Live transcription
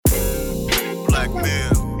Black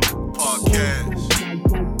Mail Podcast.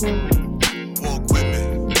 Walk with me.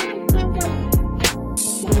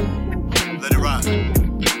 Let it ride.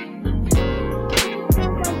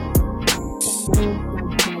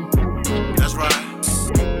 That's right.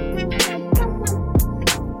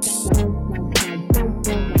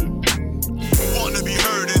 Wanting to be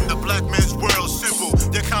heard in the black man's world, simple,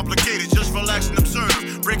 they're complicated, just relax and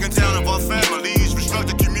observe. Breaking down of our families,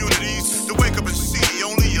 restructured communities, to wake up and see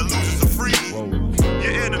only your losers are free.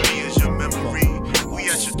 Your enemy is your memory. We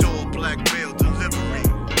at your door, black mail delivery.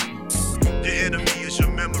 Your enemy is your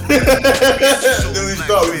memory. Then we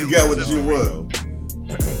start when you got what you want.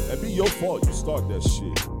 That be your fault. You start that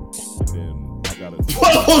shit. And then I gotta.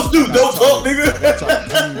 What I'm supposed to do? Don't talk, nigga.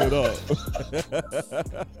 Clean it up.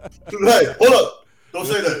 Hey, hold up. Don't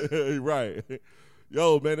say that. Right.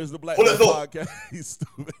 Yo, man, this is the Black Hold Man that thought. Podcast. He's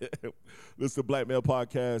stupid. This is the Black Man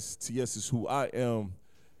Podcast. TS is who I am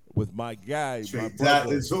with my guy, my That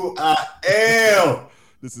brother. is who I am.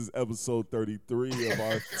 This is episode 33 of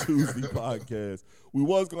our Tuesday podcast. We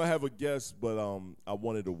was gonna have a guest, but I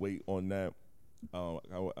wanted to wait on that.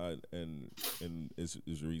 And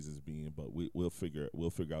its reasons being, but we'll figure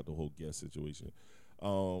out the whole guest situation,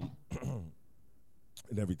 and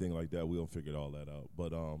everything like that. We'll figure all that out.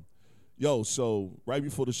 But yo, so right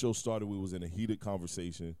before the show started, we was in a heated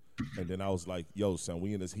conversation, and then I was like, yo, son,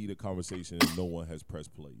 we in this heated conversation and no one has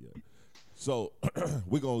pressed play yet. So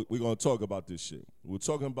we're gonna talk about this shit. We're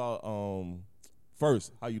talking about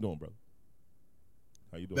first, how you doing, brother?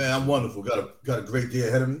 How you doing? Man, I'm wonderful. Got a great day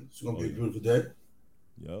ahead of me. It's gonna be a beautiful day.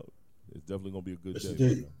 Yep. It's definitely gonna be a good Yes, day.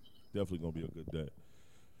 indeed. Man. Definitely gonna be a good day.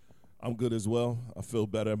 I'm good as well. I feel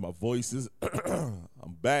better. My voice is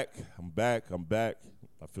I'm back.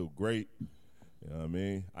 I feel great. You know what I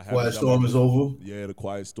mean? Quiet storm is over. Yeah, the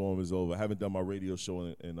quiet storm is over. I haven't done my radio show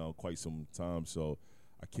in quite some time, so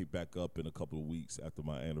I kick back up in a couple of weeks after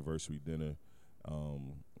my anniversary dinner.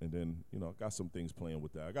 And then, I got some things playing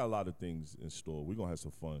with that. I got a lot of things in store. We're going to have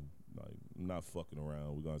some fun. Like, I'm not fucking around.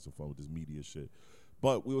 We're going to have some fun with this media shit.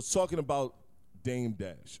 But we was talking about Dame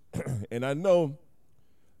Dash. And I know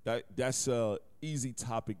that's a easy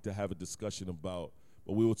topic to have a discussion about.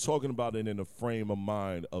 But we were talking about it in a frame of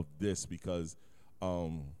mind of this because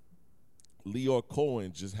Lyor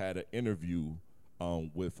Cohen just had an interview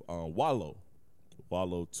with Wallo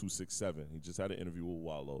 267. He just had an interview with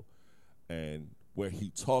Wallo, and where he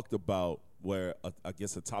talked about I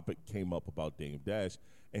guess a topic came up about Dame Dash,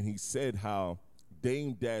 and he said how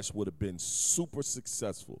Dame Dash would have been super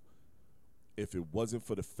successful if it wasn't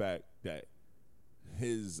for the fact that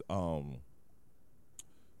his the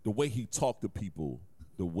way he talked to people,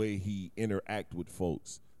 the way he interact with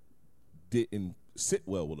folks didn't sit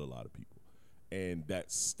well with a lot of people, and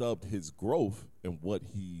that stubbed his growth and what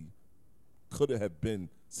he could have been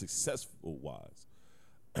successful wise.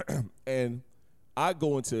 And I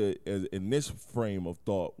go into in this frame of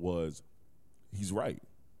thought was he's right.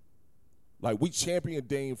 Like, we champion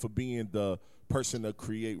Dame for being the person to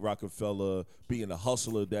create Rockefeller, being the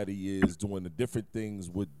hustler that he is, doing the different things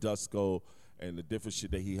with Dusko and the different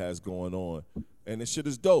shit that he has going on. And the shit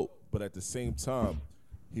is dope. But at the same time,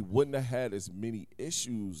 he wouldn't have had as many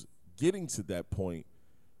issues getting to that point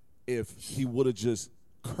if he would have just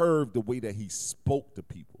curved the way that he spoke to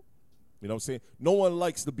people. You know what I'm saying? No one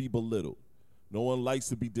likes to be belittled. No one likes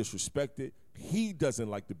to be disrespected. He doesn't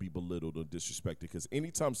like to be belittled or disrespected because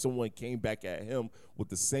anytime someone came back at him with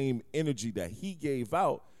the same energy that he gave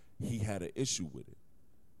out, he had an issue with it.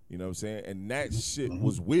 You know what I'm saying? And that shit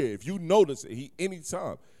was weird. If you notice it,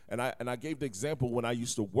 anytime. And I gave the example when I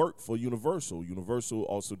used to work for Universal. Universal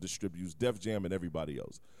also distributes Def Jam and everybody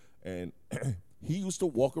else. And he used to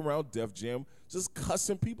walk around Def Jam just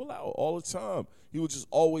cussing people out all the time. He was just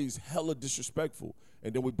always hella disrespectful.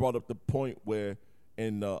 And then we brought up the point where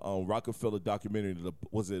in the Rockefeller documentary,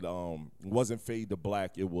 wasn't Fade to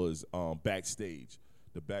Black, it was Backstage,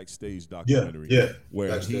 the Backstage documentary. Yeah. Where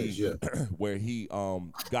Backstage, he where he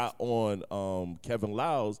got on Kevin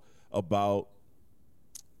Liles about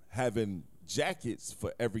having jackets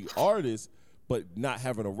for every artist, but not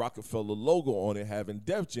having a Rockefeller logo on it, having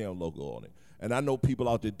Def Jam logo on it. And I know people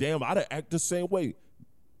out there, damn, I'd act the same way.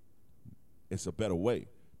 It's a better way.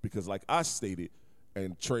 Because like I stated,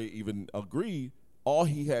 and Trey even agreed, all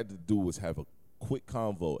he had to do was have a quick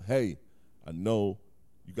convo. Hey, I know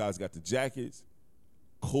you guys got the jackets.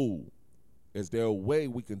 Cool. Is there a way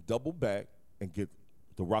we can double back and get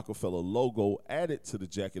the Rockefeller logo added to the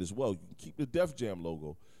jacket as well? You can keep the Def Jam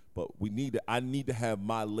logo, but I need to have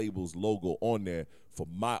my label's logo on there for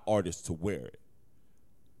my artist to wear it.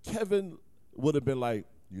 Kevin would have been like,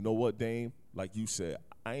 you know what, Dame? Like you said,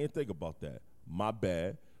 I ain't think about that. My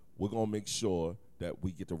bad. we're gonna make sure that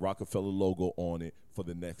we get the Rockefeller logo on it for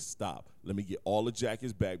the next stop. Let me get all the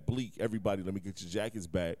jackets back. Bleak, everybody, let me get your jackets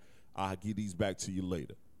back. I'll give these back to you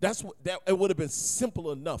later. That's what it would have been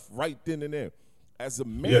simple enough right then and there. As a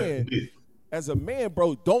man,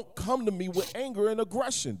 bro, don't come to me with anger and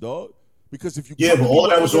aggression, dog. Because if you but all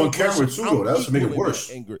that was on camera too, though. That was to make it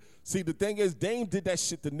worse. Anger. See, the thing is, Dame did that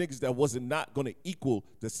shit to niggas that wasn't not gonna equal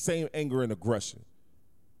the same anger and aggression.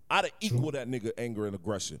 I'd have equal that nigga anger and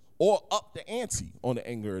aggression, or up the ante on the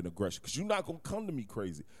anger and aggression, because you're not gonna come to me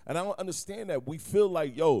crazy. And I don't understand that. We feel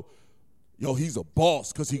like, yo, he's a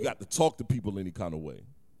boss because he got to talk to people any kind of way.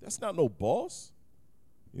 That's not no boss.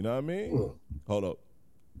 You know what I mean? Hold up.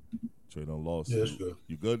 Trey done lost. Yeah, that's good.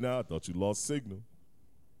 You good now? I thought you lost signal.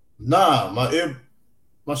 Nah, my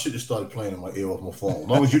shit just started playing in my ear off my phone. As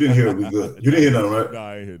long as you didn't hear it, we good. You didn't hear nothing, right? Nah,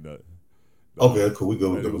 I ain't hear nothing. No. Okay, cool. We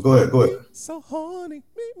good. Go ahead. So horny.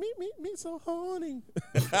 Me, so horny.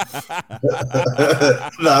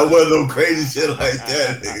 Nah, it wasn't no crazy shit like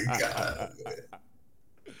that, nigga. God, man.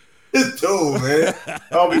 It's too, man.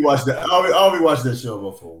 I'll be watching that. I'll be watching that show on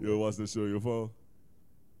my phone. You ever watch that show on your phone?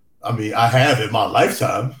 I mean, I have in my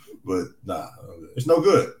lifetime, but nah, it's no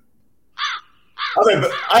good.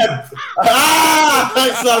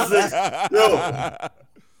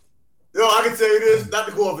 Yo, I can tell you this, not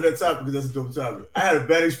to go off of that topic because that's a dope topic. I had a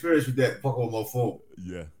bad experience with that fuck on my phone.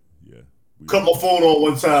 Yeah. Cut my phone on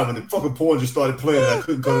one time and the fucking porn just started playing and I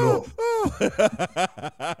couldn't cut it off.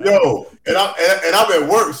 Yo, and I'm at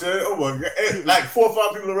work, son. Oh my God. Like 4 or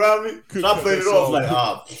 5 people around me. So I played it off like,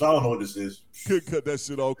 I don't know what this is. Couldn't cut that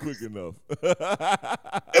shit off quick enough.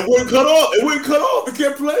 It wouldn't cut off. It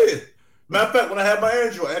kept playing. Matter of fact, when I had my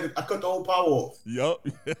Android, I cut the whole power off. Yup.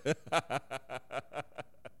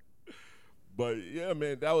 But yeah,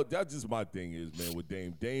 man, that's just my thing is, man, with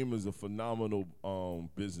Dame. Dame is a phenomenal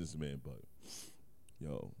businessman, but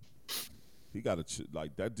yo, he got to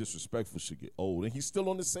like that disrespectful shit get old, and he's still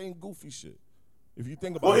on the same goofy shit. If you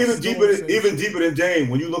think about even deeper than Dame,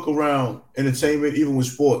 when you look around entertainment, even with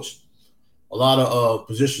sports, a lot of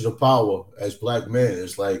positions of power as black men,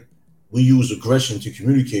 it's like we use aggression to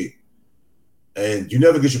communicate. And you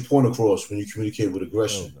never get your point across when you communicate with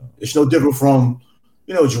aggression. Oh, no. It's no different from,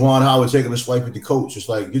 Juwan Howard taking a swipe at the coach. It's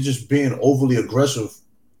like you're just being overly aggressive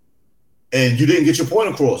and you didn't get your point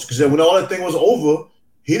across. Because then when all that thing was over,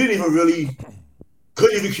 he couldn't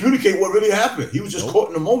even communicate what really happened. He was just caught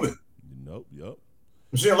in the moment. Yep.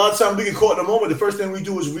 I'm saying a lot of times we get caught in the moment. The first thing we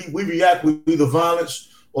do is we react with either violence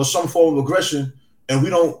or some form of aggression, and we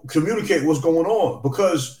don't communicate what's going on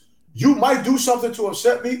because you might do something to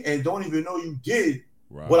upset me and don't even know you did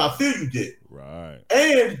what I feel you did. Right.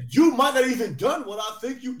 And you might not even done what I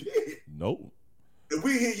think you did. Nope. And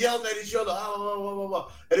we here yelling at each other. Blah, blah, blah,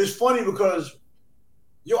 blah. And it's funny because,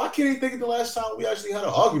 I can't even think of the last time we actually had an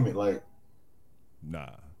argument. Like, nah.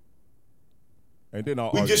 And then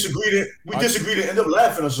we disagreed and end up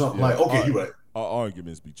laughing or something. Yeah, like, okay, you're right. Our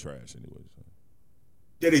arguments be trash anyway. So.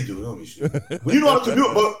 Yeah, they do. They don't be shit. When you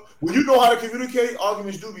know how to communicate,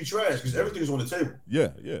 arguments do be trash because everything's on the table. Yeah.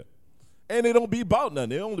 And it don't be about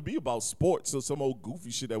nothing. It only be about sports or some old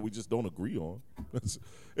goofy shit that we just don't agree on.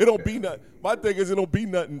 It don't be nothing. My thing is it don't be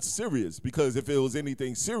nothing serious because if it was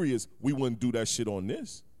anything serious, we wouldn't do that shit on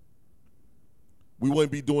this. We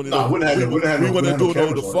wouldn't be doing it. We wouldn't do it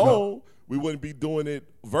over the phone. No. We wouldn't be doing it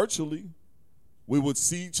virtually. We would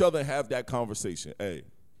see each other and have that conversation. Hey,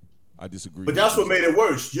 I disagree. But that's what made it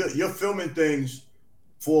worse. You're filming things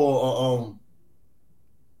for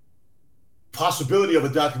possibility of a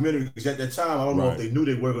documentary because at that time I don't know if they knew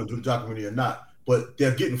they were going to do the documentary or not, but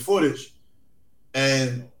they're getting footage,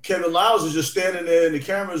 and Kevin Liles is just standing there and the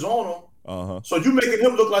camera's on him. So you making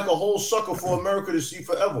him look like a whole sucker for America to see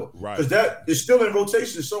forever, right? Because that is still in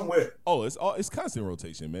rotation somewhere. Oh, it's constant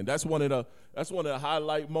rotation, man. That's one of the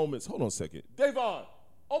highlight moments. Hold on a second, Davon,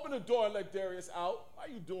 open the door and let Darius out. Why are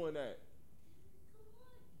you doing that?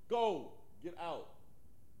 Go get out.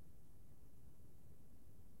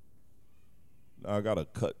 Now I gotta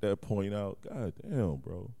cut that point out. God damn,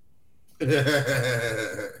 bro.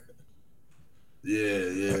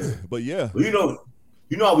 Yeah. But yeah. Well, you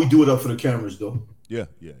know how we do it up for the cameras, though. Yeah.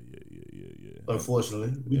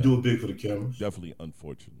 Unfortunately, we do it big for the cameras. Definitely,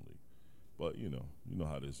 unfortunately. But you know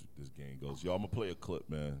how this game goes. Yo, I'm gonna play a clip,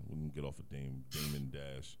 man. We can get off of Damon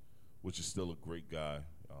Dash, which is still a great guy.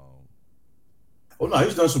 Oh no,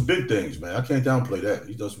 he's done some big things, man. I can't downplay that.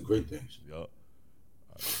 He's done some great things. Yup.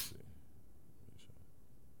 Let's see.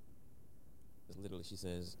 Literally, she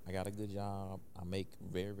says, I got a good job. I make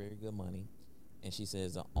very, very good money. And she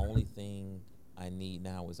says, the only thing I need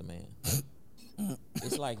now is a man.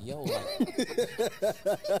 It's like, yo, like,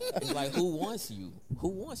 it's like, who wants you? Who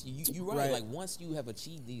wants you? You right. Like, once you have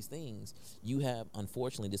achieved these things, you have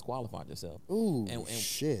unfortunately disqualified yourself. Ooh,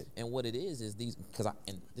 shit. And what it is these,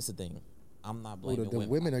 and this is the thing. I'm not blaming the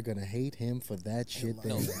women are gonna hate him for that shit.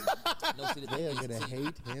 No, They are gonna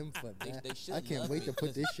hate him for that. I can't wait to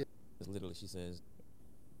put this shit. Literally, she says,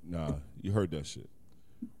 Nah, you heard that shit.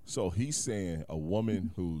 So he's saying a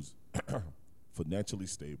woman who's financially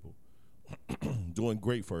stable, doing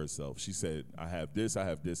great for herself. She said, I have this, I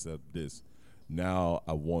have this, I have this. Now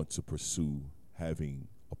I want to pursue having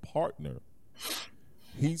a partner.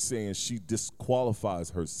 He's saying she disqualifies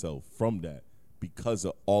herself from that because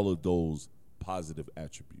of all of those positive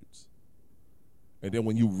attributes. And then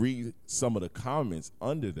when you read some of the comments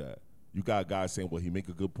under that, you got guys saying, well, he make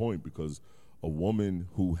a good point because a woman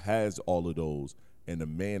who has all of those and a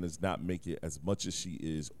man is not making as much as she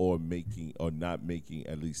is or not making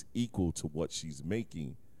at least equal to what she's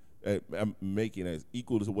making, making as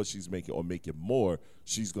equal to what she's making or making more,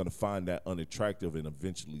 she's going to find that unattractive and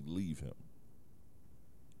eventually leave him.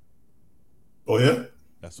 Oh, yeah?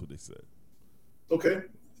 That's what they said. Okay.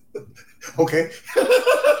 Okay.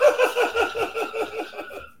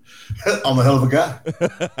 I'm a hell of a guy.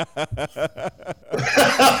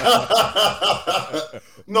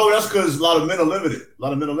 No, that's because a lot of men are limited. A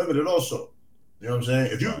lot of men are limited also. You know what I'm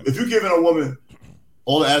saying? If you're giving a woman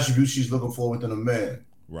all the attributes she's looking for within a man,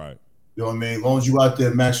 right? You know what I mean? As long as you out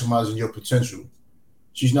there maximizing your potential,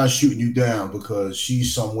 she's not shooting you down because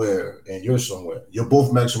she's somewhere and you're somewhere. You're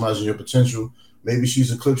both maximizing your potential. Maybe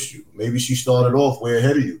she's eclipsed you. Maybe she started off way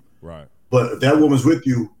ahead of you. Right. But if that woman's with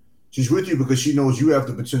you, she's with you because she knows you have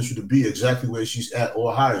the potential to be exactly where she's at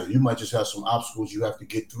or higher. You might just have some obstacles you have to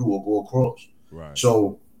get through or go across. Right.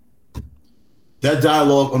 So that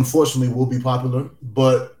dialogue, unfortunately, will be popular,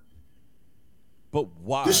 but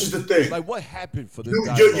why? This is the thing. Like, what happened for this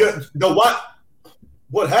dialogue?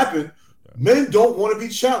 What happened? Men don't want to be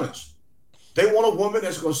challenged. They want a woman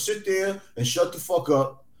that's going to sit there and shut the fuck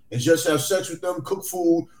up and just have sex with them, cook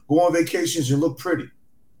food, go on vacations, and look pretty.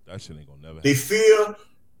 That shit ain't gonna never happen.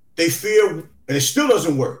 They fear, and it still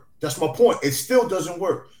doesn't work. That's my point. It still doesn't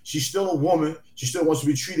work. She's still a woman. She still wants to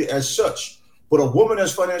be treated as such. But a woman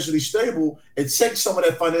that's financially stable, it takes some of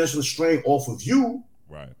that financial strain off of you.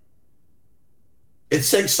 Right. It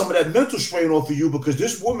takes some of that mental strain off of you because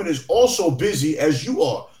this woman is also busy as you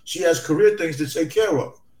are. She has career things to take care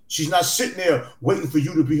of. She's not sitting there waiting for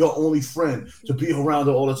you to be her only friend, to be around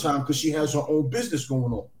her all the time because she has her own business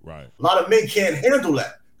going on. Right. A lot of men can't handle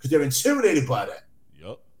that because they're intimidated by that.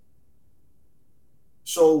 Yep.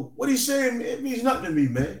 So what he's saying, it means nothing to me,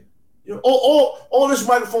 man. You know, all this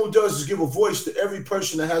microphone does is give a voice to every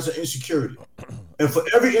person that has an insecurity. And for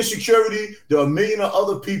every insecurity, there are a million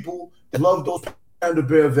other people that love those and to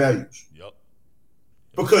bear values. Yep.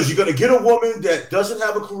 Because you're going to get a woman that doesn't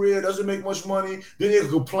have a career, doesn't make much money, then you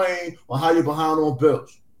complain on how you're behind on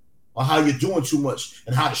bills, or how you're doing too much,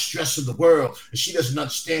 and how the stress of the world, and she doesn't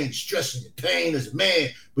understand your stress and your pain as a man,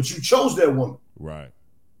 but you chose that woman. Right.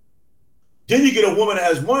 Then you get a woman that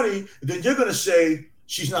has money, and then you're going to say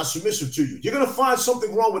she's not submissive to you. You're going to find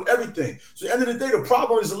something wrong with everything. So at the end of the day, the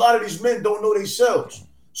problem is a lot of these men don't know themselves.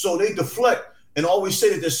 So they deflect and always say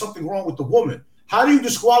that there's something wrong with the woman. How do you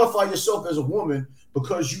disqualify yourself as a woman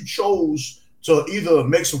because you chose to either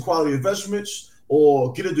make some quality investments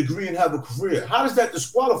or get a degree and have a career? How does that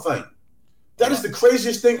disqualify you? That is the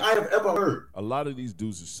craziest thing I have ever heard. A lot of these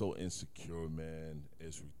dudes are so insecure, man.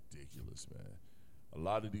 It's ridiculous, man. A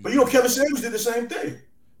lot of these. But you know, Kevin Samuels did the same thing.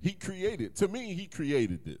 He created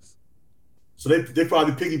this. So they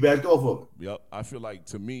probably piggybacked off of it. Yep. I feel like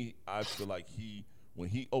when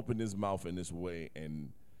he opened his mouth in this way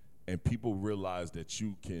and people realize that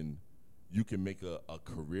you can make a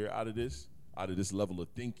career out of this level of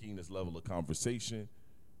thinking, this level of conversation,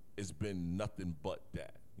 it's been nothing but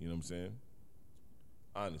that. You know what I'm saying?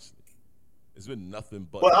 Honestly, it's been nothing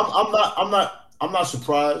but. But I'm not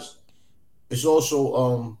surprised. It's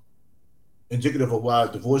also indicative of why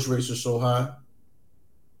divorce rates are so high. You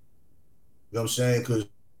know what I'm saying? Because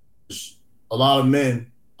a lot of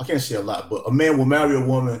men, I can't say a lot, but a man will marry a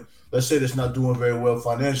woman, let's say that's not doing very well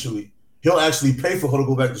financially. He'll actually pay for her to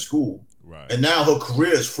go back to school. Right. And now her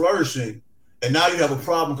career is flourishing. And now you have a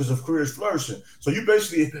problem because her career is flourishing. So you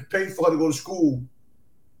basically paid for her to go to school,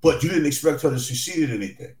 but you didn't expect her to succeed at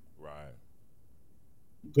anything. Right.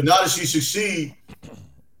 But now that she succeeds,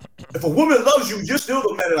 if a woman loves you, you're still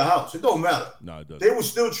the man of the house. It don't matter. No, it doesn't. They will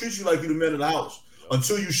still treat you like you're the man of the house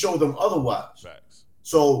until you show them otherwise. Facts.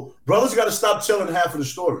 So brothers got to stop telling half of the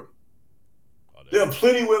story. There are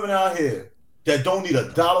plenty of women out here that don't need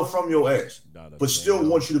 $1 from your ass, but still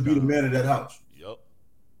want you to be the man of that house. Yep.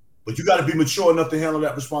 But you got to be mature enough to handle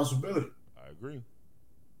that responsibility. I agree.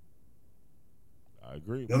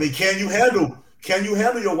 You know what I mean, can you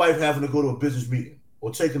handle your wife having to go to a business meeting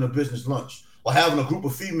or taking a business lunch or having a group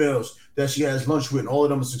of females that she has lunch with and all of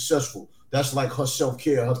them are successful? That's like her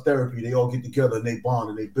self-care, her therapy. They all get together and they bond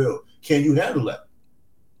and they build. Can you handle that?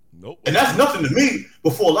 Nope. And that's nothing to me,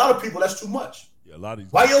 but for a lot of people, that's too much. Yeah, a lot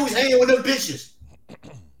of Why you always hanging with them bitches?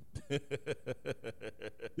 You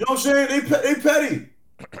know what I'm saying? They petty.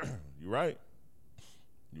 You're right.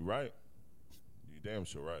 You're damn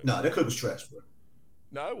sure right. Nah, that clip was trash, bro.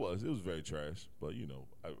 No, it was very trash. But you know,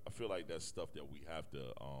 I feel like that's stuff that we have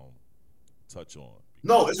to touch on.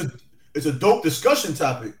 No, it's a dope discussion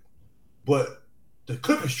topic, but the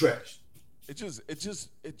clip is trash.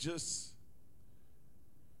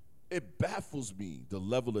 It baffles me the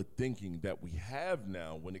level of thinking that we have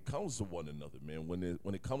now when it comes to one another, man. When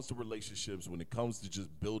it comes to relationships, when it comes to just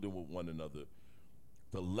building with one another,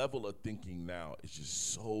 the level of thinking now is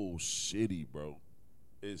just so shitty, bro.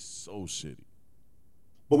 It's so shitty.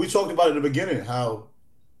 But we talked about it in the beginning, how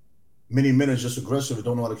many men are just aggressive and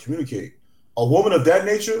don't know how to communicate. A woman of that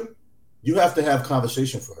nature, you have to have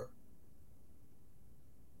conversation for her.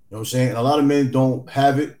 You know what I'm saying? And a lot of men don't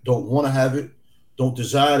have it, don't want to have it, don't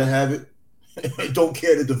desire to have it, and don't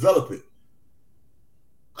care to develop it.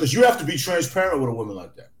 Because you have to be transparent with a woman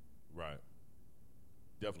like that. Right.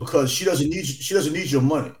 Definitely. Because she doesn't need your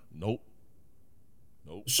money. Nope.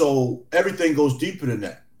 So everything goes deeper than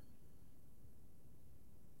that.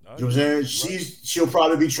 You know what I'm saying? She'll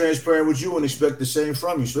probably be transparent with you and expect the same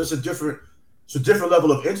from you. So it's a different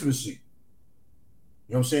level of intimacy. You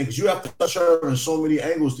know what I'm saying? Because you have to touch her in so many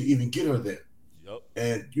angles to even get her there. Yep.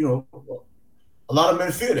 And you know, a lot of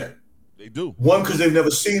men fear that. They do. One, because they've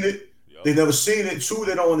never seen it. Yep. They've never seen it. Two,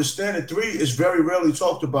 they don't understand it. Three, it's very rarely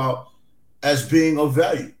talked about as being of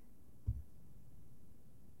value.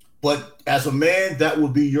 But as a man, that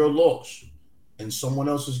would be your loss and someone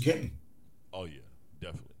else's gain. Oh yeah,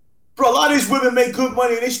 definitely. Bro, a lot of these women make good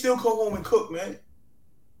money and they still come home and cook, man.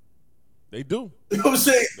 They do. You know what I'm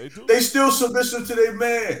saying? They do. They still submissive to their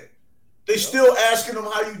man. They still asking them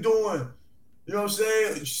how you doing. You know what I'm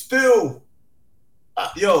saying? Still.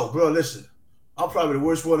 Yo, bro, listen. I'm probably the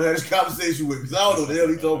worst one to have this conversation with because I don't know what the hell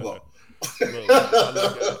he talking about.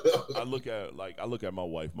 I look at my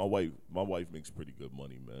wife. My wife makes pretty good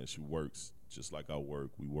money, man. She works just like I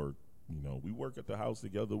work. We work, we work at the house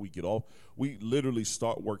together. We get off. We literally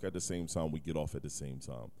start work at the same time. We get off at the same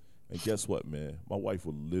time. And guess what, man? My wife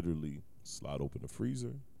will literally slide open the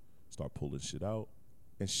freezer, start pulling shit out,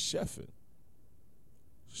 and chefing.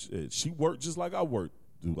 She worked just like I work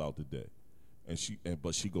throughout the day.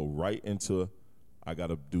 But she go right into, I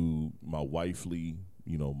gotta do my wifely,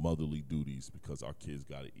 motherly duties because our kids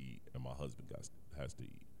gotta eat and my husband has to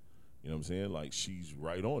eat. You know what I'm saying? Like, she's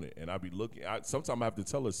right on it. And I be looking, sometimes I have to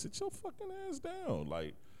tell her, sit your fucking ass down.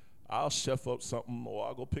 Like, I'll chef up something or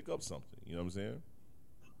I'll go pick up something. You know what I'm saying?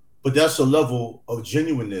 But that's a level of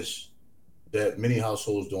genuineness that many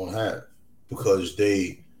households don't have because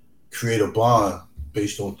they create a bond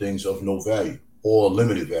based on things of no value or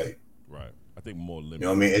limited value. Right. I think more limited. You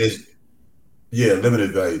know what I mean? And it's,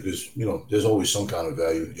 limited value. There's always some kind of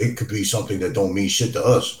value. It could be something that don't mean shit to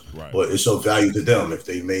us, right, but it's of value to them if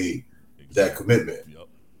they made that commitment. Yep.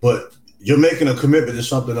 But you're making a commitment to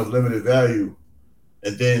something of limited value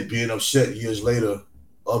and then being upset years later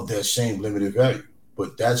of that same limited value.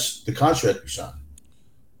 But that's the contract you signed.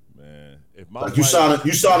 Man, if you sign a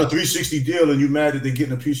 360 deal and you mad that they're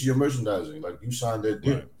getting a piece of your merchandising, like you signed that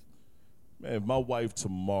deal. Right. Man, if my wife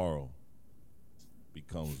tomorrow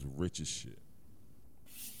becomes rich as shit,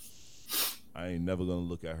 I ain't never gonna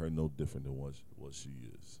look at her no different than what she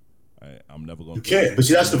is. I'm never gonna. You can't. But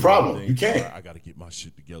see, that's the problem. You can't. I gotta get my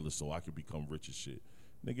shit together so I can become rich as shit.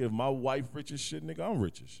 Nigga, if my wife rich as shit, nigga, I'm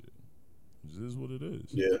rich as shit. This is what it is.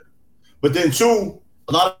 Yeah. But then too,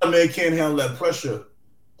 a lot of men can't handle that pressure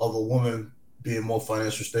of a woman being more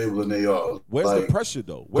financially stable than they are. Where's the pressure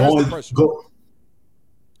though? Where's the pressure?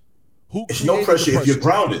 It's no pressure if you're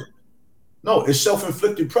grounded. No, it's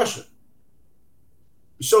self-inflicted pressure.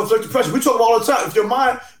 Self-inflicted pressure. We talk about all the time.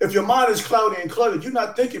 If your mind is cloudy and cluttered, you're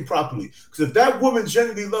not thinking properly. Because if that woman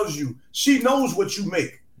genuinely loves you, she knows what you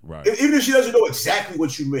make. Right. Even if she doesn't know exactly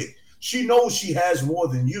what you make, she knows she has more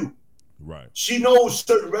than you. Right. She knows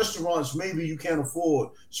certain restaurants maybe you can't afford,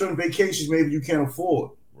 certain vacations maybe you can't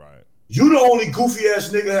afford. Right. You the only goofy ass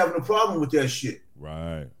nigga having a problem with that shit.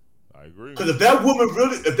 Right. I agree. Because if that woman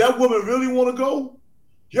really want to go,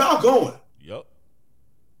 y'all going. Yep.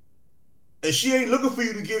 And she ain't looking for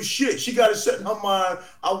you to give shit. She got it set in her mind.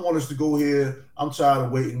 I want us to go here. I'm tired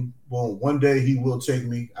of waiting. Boom. One day he will take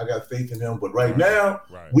me. I got faith in him. But right now,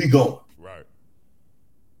 we going. Right.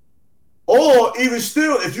 Or even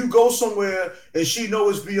still, if you go somewhere and she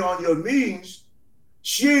knows it's beyond your means,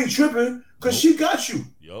 she ain't tripping because she got you.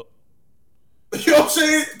 Yup. You know what I'm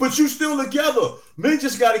saying? But you still together. Men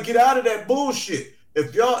just got to get out of that bullshit.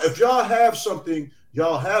 If y'all have something,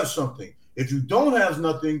 y'all have something. If you don't have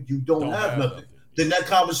nothing, you don't have nothing. Then that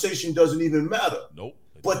conversation doesn't even matter. Nope.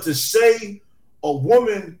 But to say a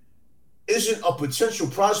woman isn't a potential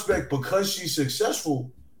prospect because she's successful,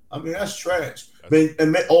 I mean, that's trash.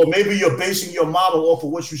 Or maybe you're basing your model off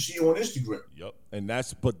of what you see on Instagram. Yep. And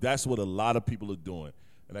that's what a lot of people are doing.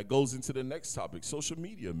 And that goes into the next topic, social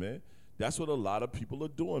media, man. That's what a lot of people are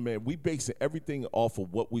doing, man. We basing everything off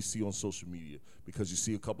of what we see on social media because you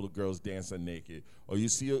see a couple of girls dancing naked, or you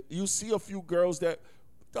see a few girls that,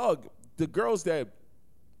 dog, the girls that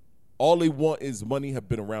all they want is money have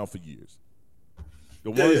been around for years.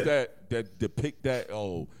 The ones that depict that,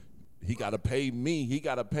 oh, he gotta pay me,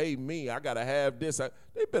 I gotta have this.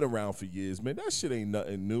 They've been around for years, man. That shit ain't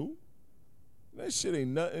nothing new.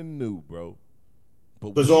 Bro.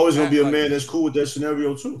 But there's always going to be a man that's cool with that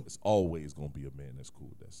scenario, too. It's always going to be a man that's cool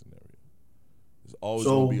with that scenario. There's always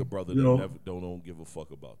going to be a brother that don't give a fuck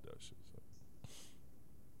about that shit. So.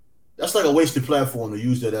 That's like a wasted platform to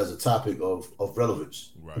use that as a topic of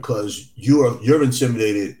relevance. Right. Because you're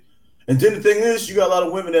intimidated. And then the thing is, you got a lot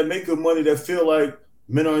of women that make good money that feel like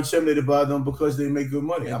men are intimidated by them because they make good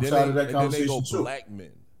money. I'm tired of that conversation, then they go too. Black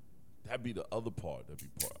men. That'd be the other part that'd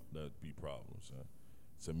be problems, son.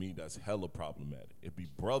 To me, that's hella problematic. It be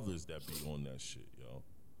brothers that be on that shit, yo.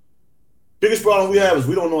 Biggest problem we have is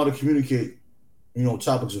we don't know how to communicate,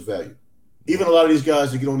 topics of value. Even a lot of these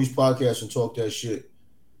guys that get on these podcasts and talk that shit,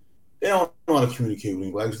 they don't know how to communicate with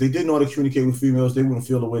anybody. If they did know how to communicate with females, they wouldn't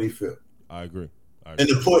feel the way they feel. I agree. And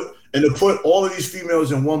to put all of these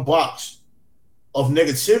females in one box of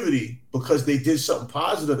negativity because they did something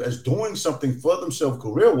positive as doing something for themselves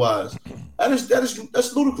career-wise,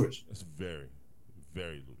 that's ludicrous. That's very,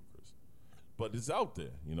 very ludicrous. But it's out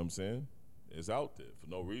there, you know what I'm saying? It's out there for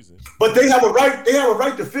no reason. But they have a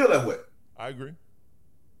right to feel that way. I agree.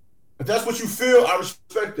 If that's what you feel, I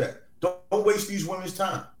respect that. Don't waste these women's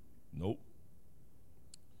time. Nope.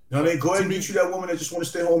 You know what I mean? Go ahead and get you that woman that just want to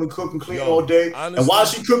stay home and cook and clean all day. Honestly, and while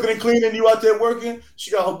she cooking and cleaning and you out there working,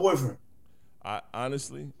 she got her boyfriend. I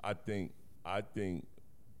think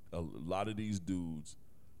a lot of these dudes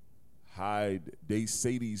they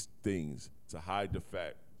say these things to hide the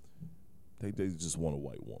fact they just want a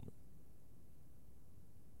white woman.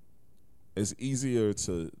 It's easier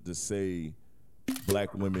to say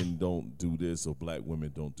black women don't do this or black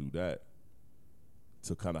women don't do that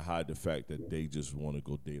to kind of hide the fact that they just want to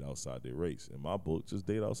go date outside their race. In my book, just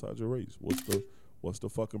date outside your race. What's the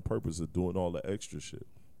fucking purpose of doing all the extra shit?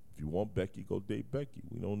 If you want Becky, go date Becky.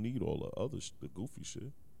 We don't need all the other the goofy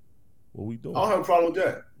shit. What we doing? I don't have a problem with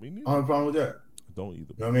that. Me neither. I don't have a problem with that. I don't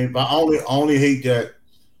either. You know what I mean? But I only hate that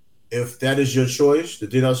if that is your choice to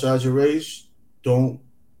date outside your race, don't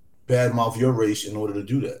badmouth your race in order to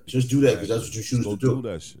do that. Just do that because that's what you choose to do. Do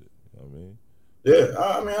that shit. You know what I mean? Yeah,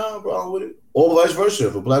 I don't have a problem with it. Or vice versa.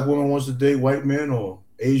 If a black woman wants to date white men or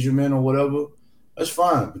Asian men or whatever, that's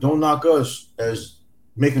fine. But don't knock us as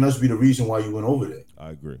making us be the reason why you went over there. I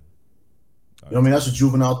agree. You know what I mean? That's a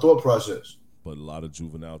juvenile thought process. But a lot of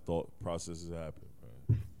juvenile thought processes happen.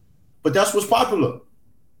 Right? But that's what's popular.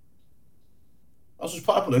 That's what's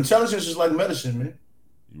popular. Intelligence is like medicine, man.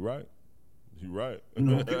 You're right. You're right.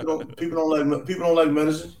 People don't like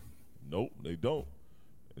medicine. Nope, they don't.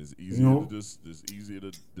 It's easier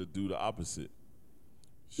to do the opposite.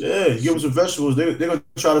 Yeah, you give them some vegetables, they're gonna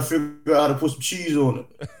try to figure out how to put some cheese on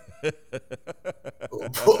it.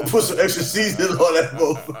 put some extra seasoning on that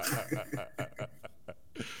motherfucker.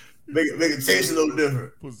 make it taste a little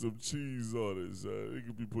different. Put some cheese on it, son. It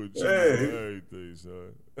could be putting cheese on everything,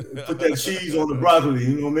 son. Put that cheese on the broccoli,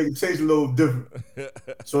 make it taste a little different.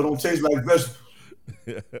 So it don't taste like vegetables.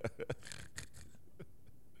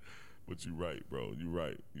 But you're right, bro. You're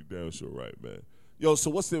right. You're damn sure right, man. Yo,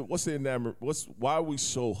 so why are we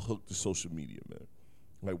so hooked to social media, man?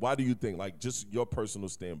 Like, why do you think, like, just your personal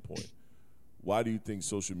standpoint, why do you think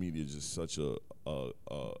social media is just such a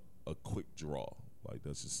quick draw? Like,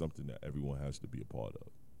 that's just something that everyone has to be a part of.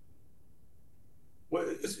 Well,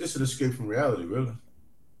 it's an escape from reality, really.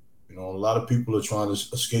 A lot of people are trying to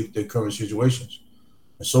escape their current situations.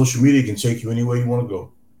 And social media can take you anywhere you want to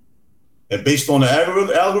go. And based on the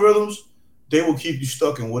algorithms, they will keep you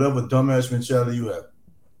stuck in whatever dumbass mentality you have.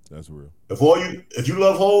 That's real. If you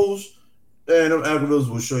love hoes, Man, them algorithms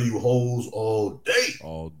will show you hoes all day.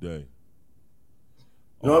 All day.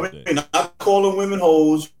 You know what I mean? I'm calling women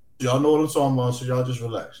hoes. Y'all know what I'm talking about, so y'all just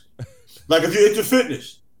relax. Like if you're into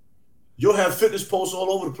fitness, you'll have fitness posts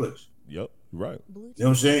all over the place. Yep, right. You know what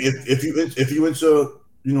I'm saying? If you into,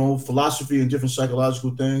 you know, philosophy and different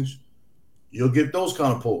psychological things, you'll get those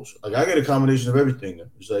kind of posts. Like I get a combination of everything.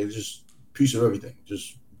 It's like just a piece of everything.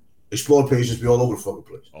 Just explore pages be all over the fucking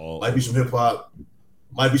place. Might be some hip hop,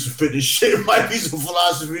 might be some fitness shit, might be some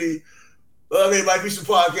philosophy. I mean, it might be some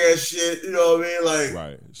podcast shit. You know what I mean? Like,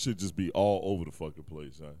 right. It should just be all over the fucking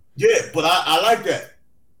place, huh? Yeah, but I like that.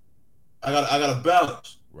 I got a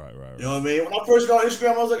balance. Right. You know what I mean? When I first got on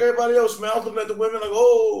Instagram, I was like everybody else, man. I was looking at the women like,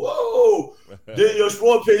 oh. Then your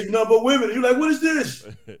explore page number of women. You're like, what is this?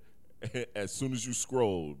 As soon as you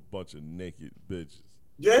scroll, bunch of naked bitches.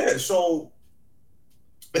 Yeah, so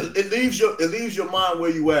it leaves your mind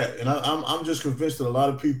where you at, and I'm just convinced that a lot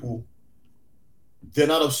of people, they're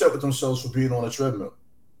not upset with themselves for being on a treadmill,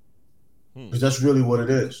 because that's really what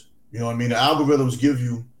it is. You know what I mean? The algorithms give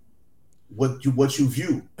you what you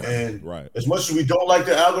view, and as much as we don't like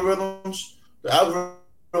the algorithms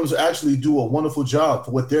actually do a wonderful job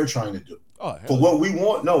for what they're trying to do. For what we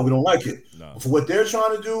want, no, we don't like it. No. For what they're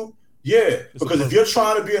trying to do, yeah. Because if you're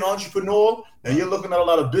trying to be an entrepreneur and you're looking at a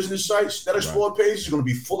lot of business sites, that explore page is going to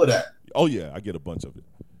be full of that. Oh yeah, I get a bunch of it.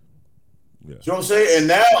 Yeah. You know what I'm saying? And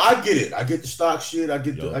now I get it. I get the stock shit. I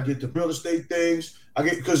get the real estate things. I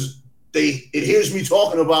get because it hears me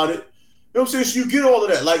talking about it. You know what I'm saying? So you get all of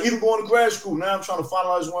that. Like even going to grad school. Now I'm trying to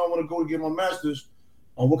finalize where I want to go to get my master's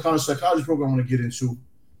on what kind of psychology program I want to get into.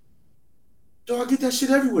 Dog, I get that shit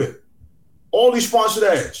everywhere. All these sponsored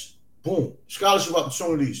ads. Boom. Scholarship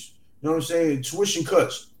opportunities. You know what I'm saying? Tuition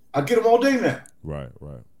cuts. I get them all day now. Right.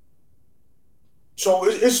 So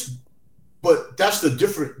but that's the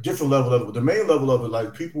different level of it. The main level of it,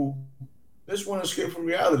 like people just want to escape from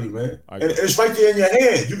reality, man. And it's right there in your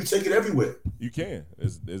hand. You can take it everywhere. You can.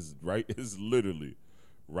 It's right. It's literally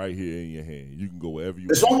right here in your hand. You can go wherever you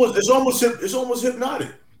want. It's almost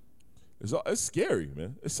hypnotic. It's scary,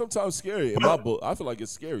 man. It's sometimes scary. In my book, I feel like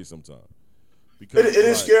it's scary sometimes. Because it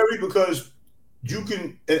is scary because you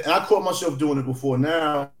can, and I caught myself doing it before.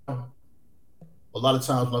 Now, a lot of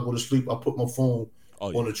times when I go to sleep, I put my phone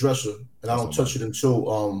on the dresser and I don't touch it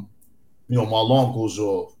until my alarm goes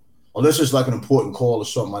off. Unless it's like an important call or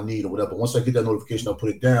something I need or whatever. Once I get that notification, I'll put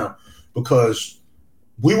it down because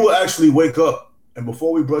we will actually wake up and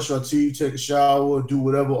before we brush our teeth, take a shower, do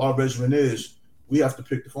whatever our regimen is, we have to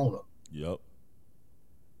pick the phone up. Yep.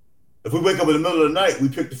 If we wake up in the middle of the night, we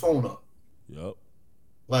pick the phone up. Yep.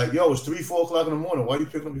 Like, yo, it's 3-4 o'clock in the morning. Why are you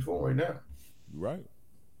picking up your phone right now? You're right. You know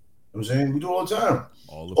what I'm saying? We do it all the time.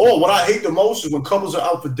 What I hate the most is when couples are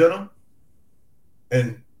out for dinner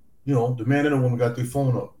and, the man and the woman got their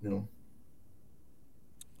phone up,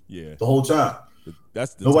 Yeah. The whole time.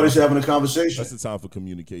 That's nobody's having a conversation. That's the time for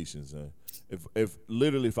communications, man.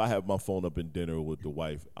 If I have my phone up in dinner with the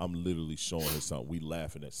wife, I'm literally showing her something. We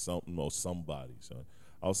laughing at something or somebody, son.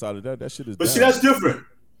 Outside of that shit is But see, that's different.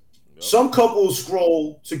 Yep. Some couples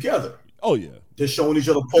scroll together. Oh yeah. They're showing each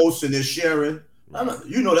other posts and they're sharing. Right.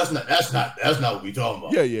 That's not what we talking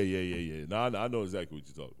about. Yeah. No, I know exactly what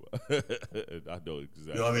you're talking about. I know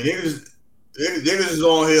exactly. You know what I mean? Niggas is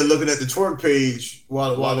on here looking at the twerk page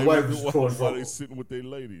while the wife is scrolling. While they sitting with their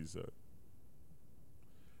ladies.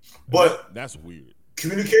 But that's weird.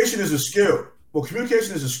 Communication is a skill. Well,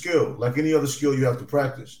 communication is a skill. Like any other skill, you have to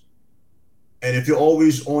practice. And if you're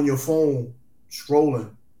always on your phone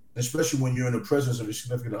scrolling, especially when you're in the presence of your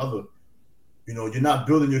significant other, you're not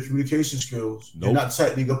building your communication skills. Nope. You're not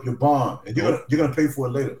tightening up your bond, and you're gonna pay for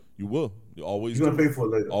it later. You will. You always. You're gonna pay for it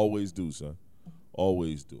later. Always do, son.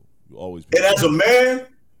 Always do. You always. And as a man,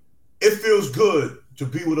 it feels good to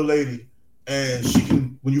be with a lady, and she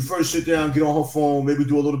can. When you first sit down, get on her phone, maybe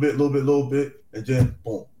do a little bit, and then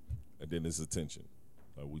boom. And then it's attention.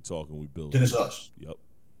 Like we talking, we building. Then it's us. Yep.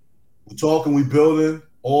 We talking, we building,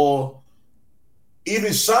 or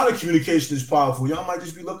even silent communication is powerful. Y'all might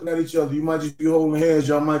just be looking at each other. You might just be holding hands.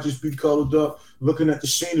 Y'all might just be cuddled up, looking at the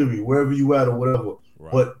scenery, wherever you at or whatever.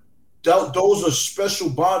 Right. But those are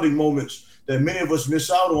special bonding moments that many of us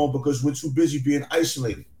miss out on because we're too busy being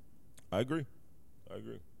isolated. I agree.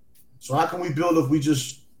 So how can we build if we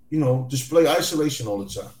just, display isolation all the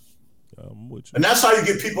time? I'm with you. And that's how you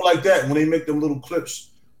get people like that when they make them little clips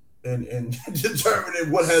and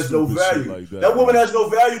determining what has no value. Like that woman has no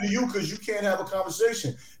value to you because you can't have a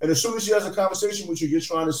conversation. And as soon as she has a conversation with you, you're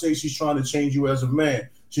trying to say she's trying to change you as a man.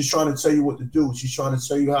 She's trying to tell you what to do. She's trying to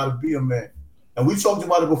tell you how to be a man. And we talked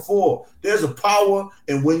about it before. There's a power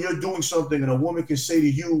in when you're doing something and a woman can say to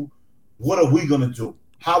you, what are we going to do?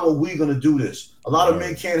 how are we gonna do this? A lot of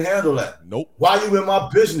men can't handle that. Nope. Why you in my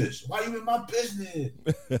business? Why you in my business?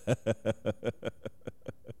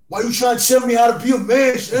 Why you trying to tell me how to be a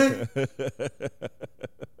man, son? You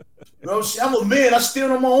know what I'm saying? I'm a man. I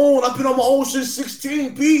stand on my own. I've been on my own since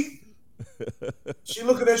 16, Pete. She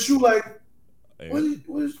looking at you like, what?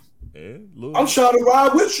 I'm trying to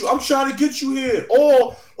ride with you. I'm trying to get you here.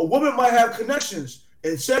 Or a woman might have connections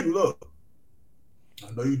and say, look, I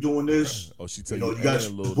know you're doing this. Oh, she tell you got this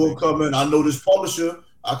book coming. I know this publisher.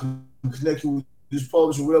 I can connect you with this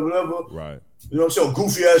publisher, whatever. Right. You know what I'm saying? A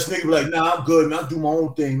goofy ass nigga be like, nah, I'm good, man. I do my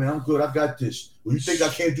own thing, man. I'm good. I got this. Well, you think I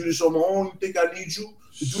can't do this on my own? You think I need you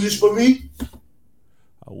to do this for me?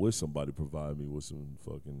 I wish somebody provided me with some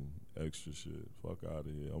fucking extra shit. Fuck out of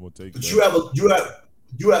here. I'm gonna take. But that.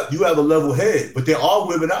 you have a level head. But there are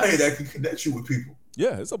women out here that can connect you with people.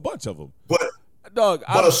 Yeah, it's a bunch of them. But dog,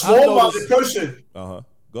 a small-minded person. Go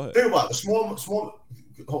ahead. Think about it. Small.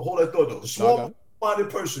 Hold that thought though. The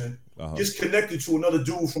small-minded person gets connected to another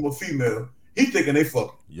dude from a female. He thinking they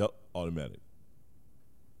fucking. Yep, automatic.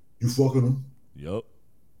 You fucking them? Yep.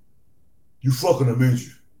 You fucking them, ain't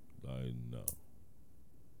you? I know.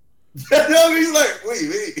 He's like,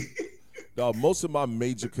 wait. Dog, most of my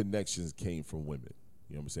major connections came from women.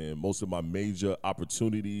 You know what I'm saying? Most of my major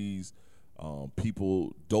opportunities,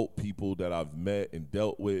 dope people that I've met and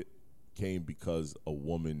dealt with came because a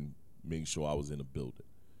woman made sure I was in a building,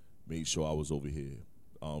 made sure I was over here,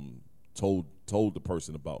 told the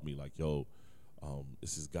person about me, like, yo,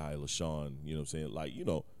 this is Guy LaShawn, you know what I'm saying? Like, you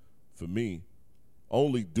know, for me,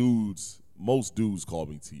 most dudes call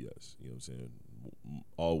me TS, you know what I'm saying?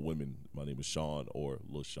 All women, my name is Sean or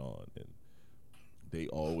LaShawn, and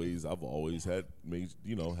I've always had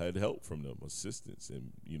help from them, assistance and,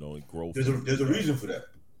 you know, and growth. There's a reason for that.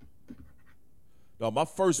 No, my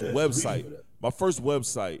first website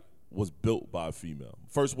was built by a female.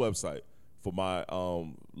 First website for my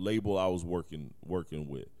label I was working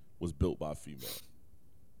with was built by a female.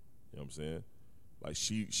 You know what I'm saying? Like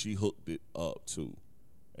she hooked it up too.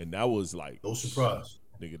 And that was like, no surprise.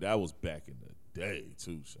 Nigga, that was back in the day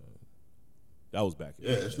too, son. That was back in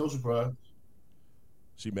the day. It's no surprise.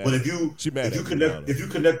 But if you connect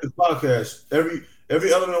the podcast, every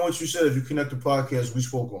element of what you said, if you connect the podcast, we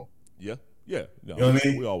spoke on. Yeah. No, you know what I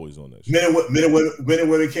mean? We always on that shit. Men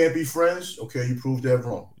and women can't be friends. Okay, you proved that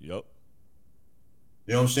wrong. Yep.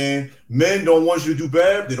 You know what I'm saying? Men don't want you to do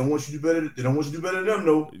bad. They don't want you to do better. They don't want you to do better than them,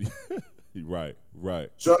 though. Right.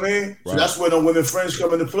 So I mean, so that's where the women friends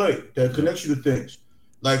come into play. That connects you to things.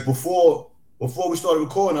 Like before we started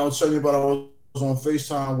recording, I was telling you about I was on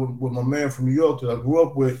FaceTime with my man from New York that I grew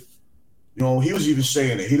up with. You know, he was even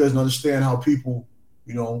saying it. He doesn't understand how people,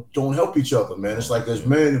 you know, don't help each other, man. It's like as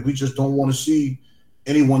men, we just don't want to see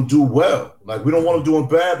anyone do well. Like we don't want them doing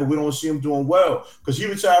bad, but we don't see them doing well. Because he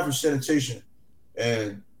retired from sanitation.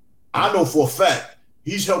 And I know for a fact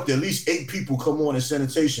he's helped at least 8 people come on in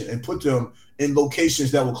sanitation and put them in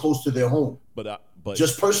locations that were close to their home. But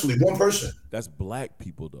just personally, one person. That's black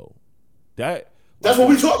people though. That's what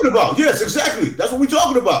we're talking about. Yes, exactly. That's what we're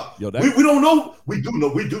talking about. Yo, we don't know. We do know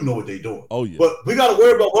what they're doing. Oh yeah. But we got to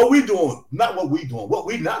worry about what we're doing, not what we're doing. What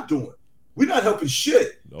we're not doing. We're not helping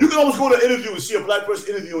shit. Nope. You can almost go to an interview and see a black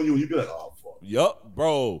person interviewing you, and you'd be like, "Oh, fuck." Yup,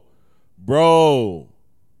 bro.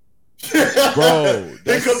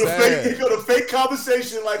 They come to fake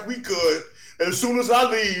conversation like we could, and as soon as I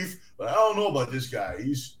leave, I don't know about this guy.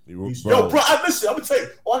 He's yo, bro. Listen, I'm gonna tell you.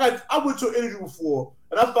 I went to an interview before,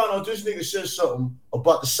 and I found out this nigga said something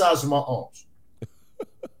about the size of my arms.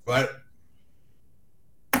 Right?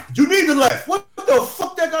 You need to laugh. What the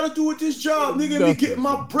fuck that got to do with this job, nigga? Me getting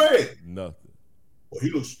my bread. Nothing. Well, he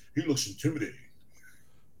looks intimidating,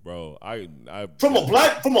 bro. I from a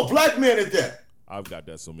black man at that. I've got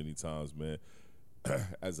that so many times, man.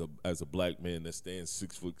 As a black man that stands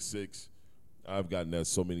 6'6", I've gotten that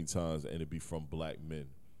so many times, and it be from black men,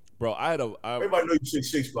 bro. Everybody know you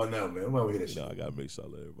 6'6" by now, man. I'm not hear that shit. I gotta make sure I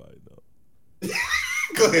let everybody know.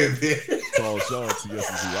 Go ahead, man. Tall Sean, TS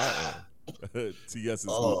is who I am. TS is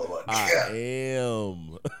who I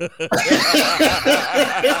am.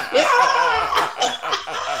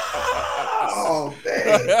 Oh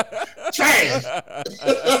man, trash.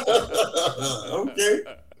 Okay,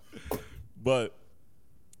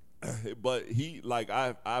 but he like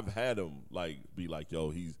I've had him like be like,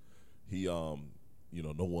 yo, he you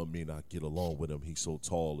know, no one may not get along with him. He's so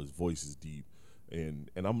tall, his voice is deep, and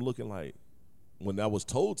I'm looking like, when that was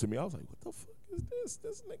told to me, I was like, what the fuck is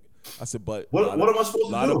this nigga? I said, but what am I supposed to do? A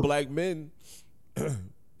lot of black men,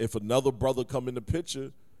 if another brother come in the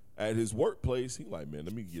picture at his workplace, he like, man,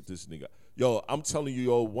 let me get this nigga. Yo, I'm telling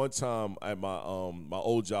you, one time at my my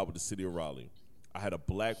old job with the city of Raleigh, I had a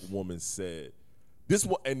black woman said, this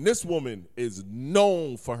woman is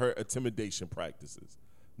known for her intimidation practices.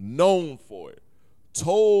 Known for it.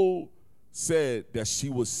 Said that she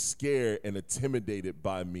was scared and intimidated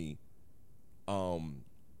by me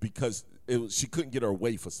because she couldn't get her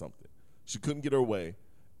way for something. She couldn't get her way.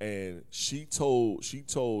 And she told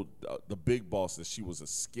the big boss that she was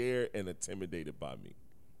scared and intimidated by me.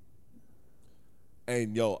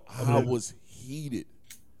 And yo, I was heated.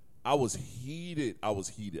 I was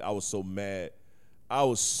so mad. I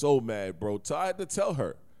was so mad, bro. So I had to tell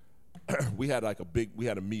her. we had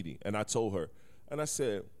a meeting, and I told her, and I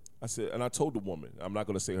said, and I told the woman, I'm not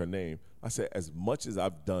gonna say her name. I said, as much as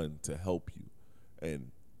I've done to help you and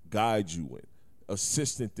guide you and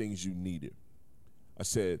assist in things you needed, I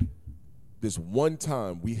said, this one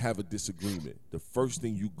time we have a disagreement, the first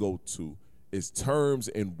thing you go to is terms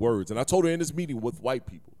and words. And I told her in this meeting with white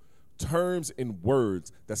people, terms and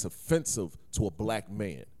words that's offensive to a black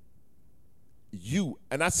man. You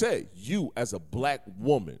as a black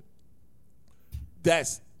woman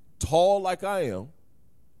that's tall like I am,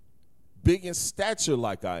 big in stature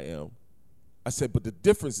like I am, I said, but the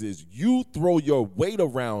difference is you throw your weight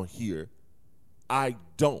around here, I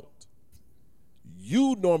don't.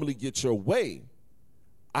 You normally get your way.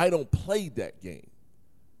 I don't play that game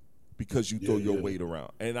because you throw your weight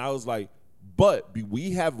around. And I was like, but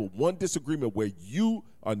we have one disagreement where you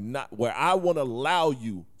are not, where I want to allow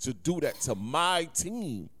you to do that to my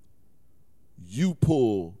team. You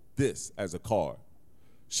pull this as a card.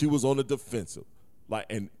 She was on the defensive.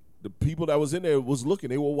 And the people that was in there was looking,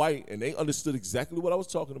 they were white, and they understood exactly what I was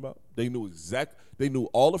talking about. They knew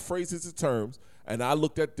all the phrases and terms, and I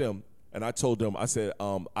looked at them, and I told them, I said,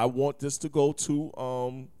 I want this to go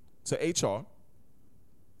to HR,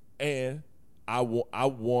 and I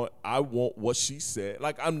want what she said.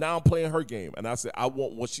 Like I'm now playing her game, and I said, I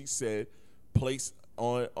want what she said placed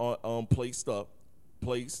on,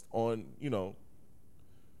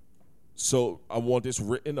 So I want this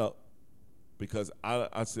written up because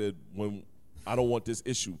I said when I don't want this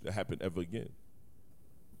issue to happen ever again.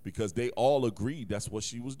 Because they all agreed that's what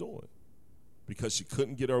she was doing. Because she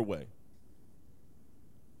couldn't get her way.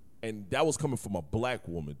 And that was coming from a black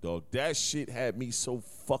woman, dog. That shit had me so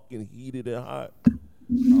fucking heated and hot. I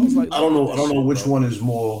was like, I don't know which one is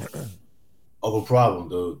more of a problem,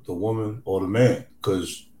 the woman or the man.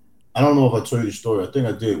 Because I don't know if I told you the story. I think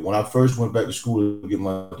I did. When I first went back to school to get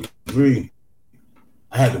my degree,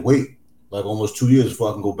 I had to wait like almost 2 years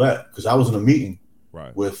before I can go back. Because I was in a meeting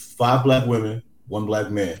with 5 black women, 1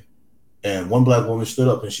 black man. And one black woman stood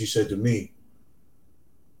up and she said to me,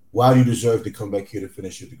 why do you deserve to come back here to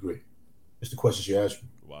finish your degree? It's the question she asked me.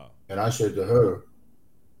 Wow. And I said to her,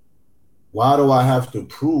 why do I have to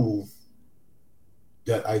prove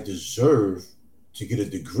that I deserve to get a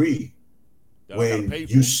degree when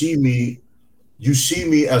you see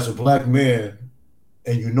me as a black man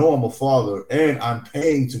and you know I'm a father and I'm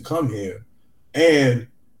paying to come here and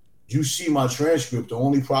you see my transcript, the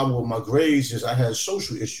only problem with my grades is I had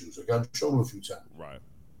social issues. I got in trouble a few times. Right.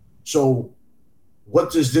 So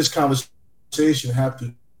what does this conversation have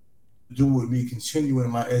to do with me continuing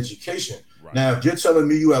my education? Right. Now, if you're telling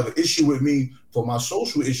me you have an issue with me for my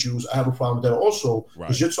social issues, I have a problem with that also,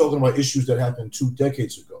 because you're talking about issues that happened 2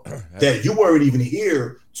 decades ago that you weren't even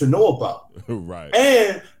here to know about. Right.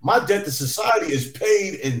 And my debt to society is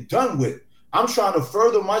paid and done with. I'm trying to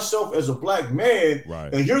further myself as a black man,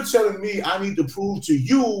 and you're telling me I need to prove to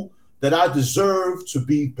you that I deserve to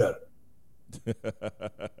be better.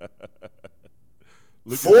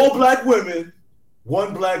 4 black women,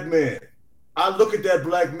 1 black man. I look at that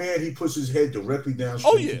black man, he puts his head directly down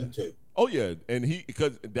to the table. Oh, yeah. And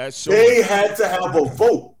because that's they had to have a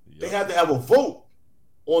vote. Yep. They had to have a vote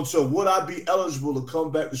on so would I be eligible to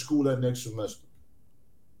come back to school that next semester.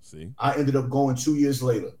 See? I ended up going 2 years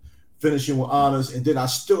later, finishing with honors, and then I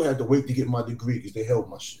still had to wait to get my degree because they held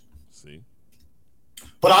my shit. See?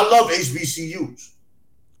 But I love HBCUs.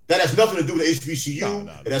 That has nothing to do with HBCU.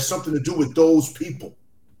 No. It has something to do with those people.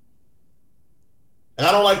 And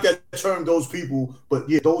I don't like that term, those people, but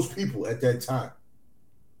yeah, those people at that time.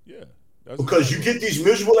 Yeah. Because you get these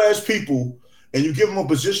miserable ass people and you give them a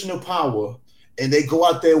position of power and they go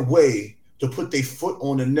out their way to put their foot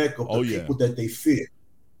on the neck of the people that they fear.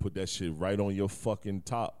 Put that shit right on your fucking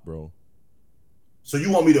top, bro. So you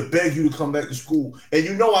want me to beg you to come back to school, and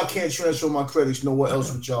you know I can't transfer my credits nowhere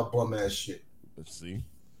else with y'all bum ass shit. Let's see.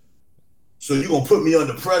 So you're going to put me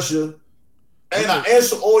under pressure. And I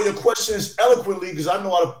answer all your questions eloquently because I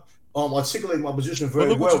know how to articulate my position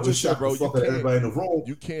very well. But said, bro, everybody in the room.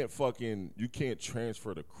 You can't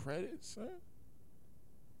transfer the credits, son.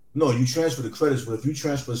 No, you transfer the credits, but if you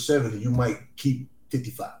transfer 70, you might keep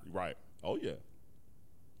 55. Right. Oh yeah.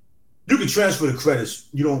 You can transfer the credits.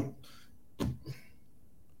 You don't.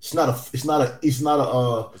 It's not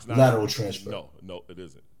a lateral transfer. No, it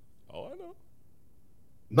isn't. Oh, I know.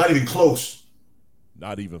 Not even close.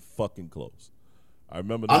 Not even fucking close. I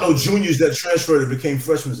know juniors that transferred and became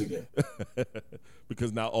freshmen again.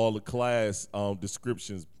 Because now all the class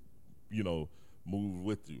descriptions, move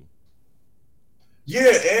with you.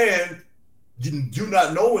 Yeah, and you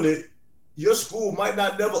not knowing it, your school might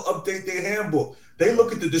not never update their handbook. They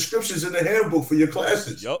look at the descriptions in the handbook for your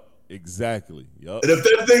classes. Yep, exactly. Yep. And if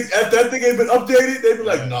that thing ain't been updated, they be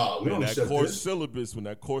like, nah, we don't accept this. When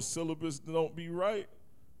that course syllabus don't be right,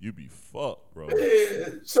 you be fucked, bro. Yeah,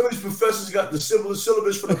 some of these professors got the similar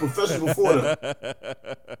syllabus for the professor before them.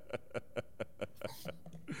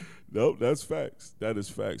 Nope, that's facts. That is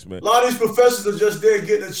facts, man. A lot of these professors are just there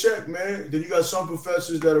getting a check, man. Then you got some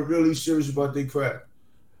professors that are really serious about their craft.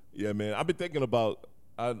 Yeah, man. I've been thinking about,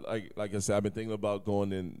 like I said, I've been thinking about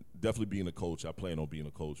going in, definitely being a coach. I plan on being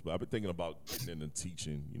a coach, but I've been thinking about getting into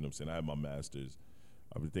teaching. You know what I'm saying? I have my master's.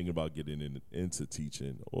 I've been thinking about getting into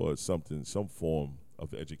teaching or some form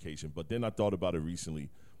of education. But then I thought about it recently.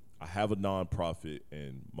 I have a nonprofit,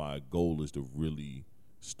 and my goal is to really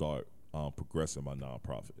start progressing my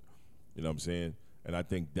nonprofit. You know what I'm saying? And I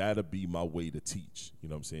think that'll be my way to teach. You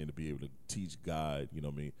know what I'm saying? To be able to teach, guide. You know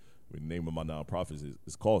what I mean? The name of my nonprofit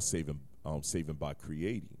is called Saving by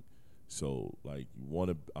Creating. So like,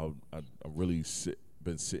 I really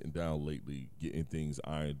been sitting down lately, getting things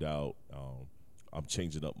ironed out. I'm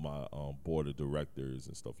changing up my board of directors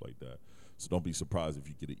and stuff like that. So don't be surprised if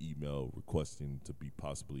you get an email requesting to be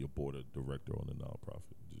possibly a board of director on the nonprofit.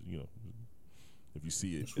 Just, if you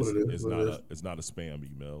see it, it's not a spam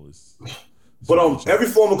email. But every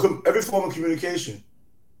form of communication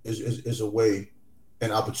is a way,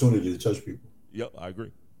 an opportunity to touch people. Yep, I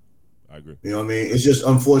agree. You know what I mean? It's just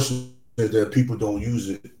unfortunate that people don't use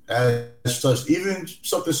it as such. Even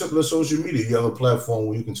something simple as social media, you have a platform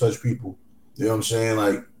where you can touch people. You know what I'm saying?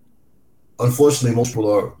 Like, unfortunately, most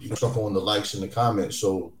people are stuck on the likes and the comments,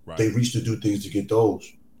 so they reach to do things to get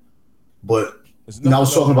those. But I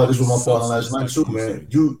was talking about this with my partner last night too, man.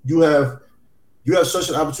 You have such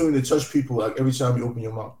an opportunity to touch people, like every time you open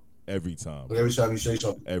your mouth. Every time. Like every time you say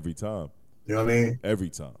something. Every time. You know what I mean? Every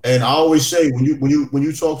time. And I always say when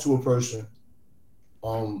you talk to a person,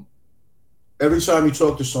 every time you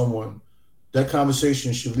talk to someone, that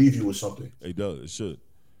conversation should leave you with something. It does. It should.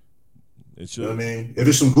 You know what I mean? If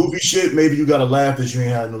it's some goofy shit, maybe you got a laugh that you ain't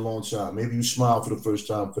had in a long time. Maybe you smile for the first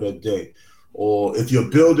time for that day. Or if you're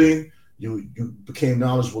building, you became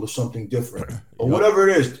knowledgeable of something different. Or whatever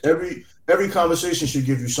it is. Every conversation should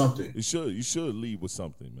give you something. It should. You should lead with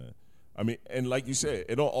something, man. I mean, and like you said,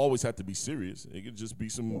 it don't always have to be serious. It could just be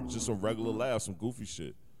some regular laughs, some goofy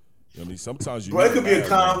shit. You know what I mean? Sometimes you. Bro, it could be a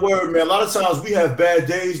kind word, man. A lot of times we have bad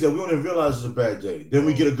days that we don't even realize it's a bad day. Then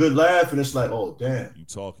we get a good laugh, and it's like, oh damn, you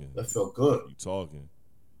talking? That felt good. You talking?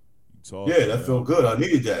 Yeah, that felt good. I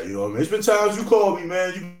needed that. You know what I mean? It's been times you call me,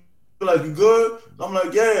 man. You feel like you good? I'm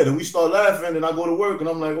like, yeah. Then we start laughing, and I go to work, and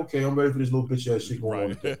I'm like, okay, I'm ready for this little bitch ass shit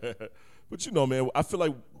going on. But man, I feel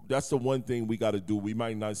like that's the one thing we got to do. We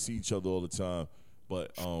might not see each other all the time,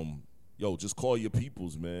 but just call your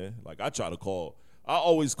peoples, man. Like I try to call. I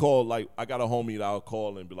always call, like, I got a homie that I'll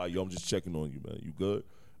call and be like, yo, I'm just checking on you, man. You good?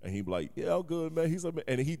 And he be like, yeah, I'm good, man. He's like,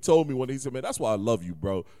 and he told me he said, man, that's why I love you,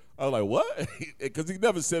 bro. I was like, what? Because he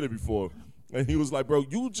never said it before. And he was like, bro,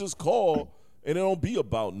 you just call and it don't be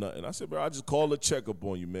about nothing. I said, bro, I just call a checkup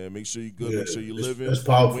on you, man. Make sure you good. Make sure you living. That's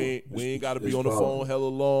powerful. We ain't got to be on the phone hella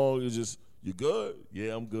long. It's just, you good?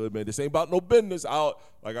 Yeah, I'm good, man. This ain't about no business. I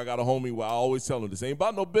got a homie where I always tell him, this ain't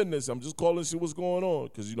about no business. I'm just calling to see what's going on.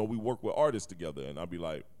 Because, we work with artists together. And I'll be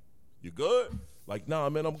like, you good? Like, nah,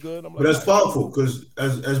 man, I'm good. I'm like, but that's powerful because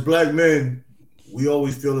as black men, we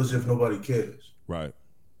always feel as if nobody cares. Right.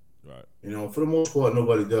 For the most part,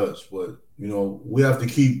 nobody does. But, we have to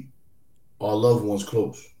keep our loved ones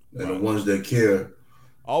close. And the ones that care.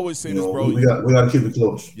 I always say this, bro. We got to keep it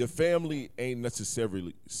close. Your family ain't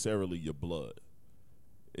necessarily your blood.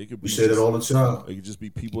 It could be. We say that all the time. It could just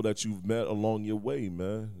be people that you've met along your way,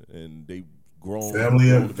 man, and they've grown.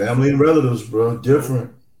 Family and relatives, bro,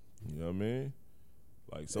 different. You know what I mean?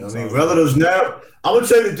 Like sometimes. Relatives now. I would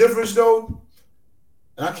say the difference though.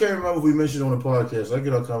 And I can't remember if we mentioned on the podcast. I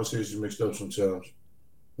get our conversations mixed up sometimes.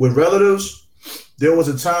 With relatives, there was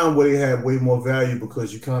a time where they had way more value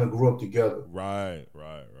because you kind of grew up together. Right.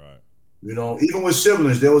 Even with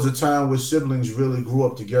siblings, there was a time where siblings really grew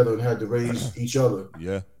up together and had to raise each other.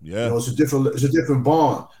 Yeah. It's a different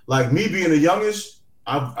bond. Like me being the youngest,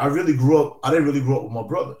 I really grew up. I didn't really grow up with my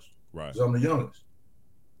brothers. Right. Because I'm the youngest.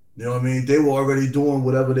 You know what I mean? They were already doing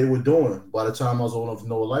whatever they were doing by the time I was old enough to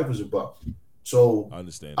know what life was about. So I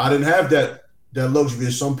understand. I didn't have that luxury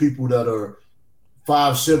of some people that are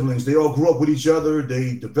 5 siblings. They all grew up with each other.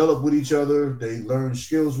 They developed with each other. They learned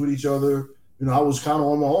skills with each other. You know, I was kind of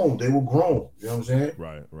on my own. They were grown. You know what I'm saying?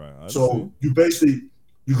 Right. So you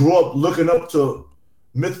grew up looking up to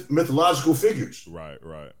mythological figures. Right.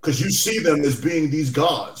 Because you see them as being these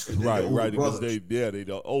gods. Right. Because they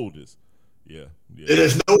the oldest. Yeah.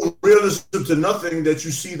 There's no realism to nothing that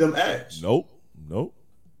you see them as. Nope.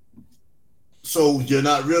 So you're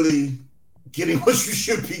not really getting what you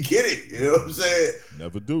should be getting. You know what I'm saying?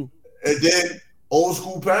 Never do. And then old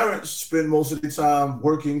school parents spend most of the time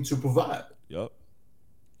working to provide. Yep.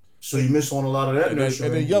 So you miss on a lot of that.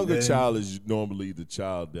 And the younger child is normally the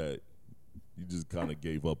child that you just kind of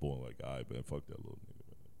gave up on. Like, all right, man, fuck that little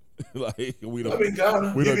nigga, man. Like,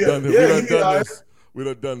 we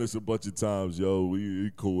done done this a bunch of times, yo.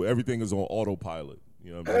 We cool. Everything is on autopilot.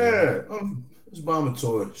 You know what I mean? Yeah. It's bomb a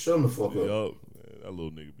toy. Shut him the fuck up. Yup. That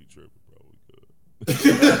little nigga be tripping, bro. We good.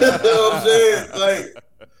 You know what I'm saying? Like,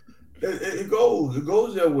 it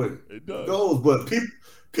goes that way. It does. It goes. But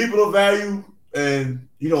people of value, and,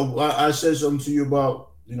 you know, I said something to you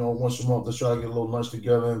about, you know, once a month, let's try to get a little lunch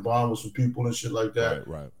together and bond with some people and shit like that.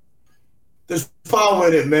 Right. There's power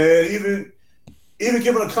in it, man. Even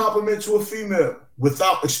giving a compliment to a female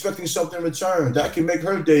without expecting something in return, that can make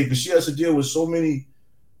her day, because she has to deal with so many,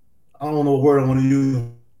 I don't know what word I want to use.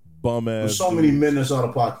 Bum ass. So many men that's out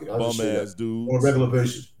of pocket. Bum ass dudes. On a regular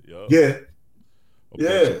basis. Yep.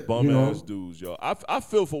 Yeah. Bum ass dudes, yo. I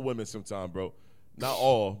feel for women sometimes, bro. Not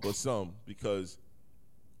all, but some, because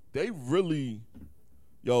they really,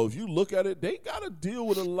 yo, if you look at it, they gotta deal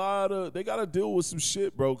with some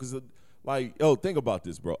shit, bro. Because, like, yo, think about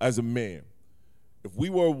this, bro. As a man, if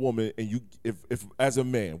we were a woman and if as a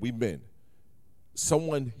man, we men,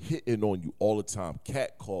 someone hitting on you all the time,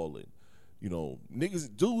 catcalling, you know,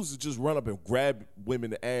 dudes just run up and grab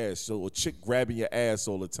women's ass, so a chick grabbing your ass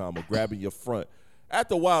all the time or grabbing your front.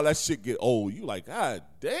 After a while, that shit get old. You like, God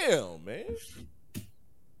damn, man.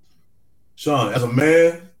 Sean, as a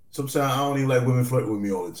man, sometimes I don't even like women flirting with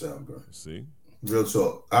me all the time, bro. See? Real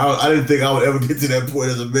talk. I didn't think I would ever get to that point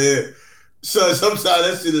as a man. So sometimes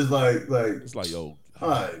that shit is like it's like, yo, all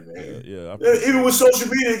right, man. Yeah. Even with social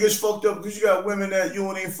media, it gets fucked up because you got women that you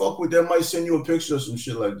don't even fuck with that might send you a picture or some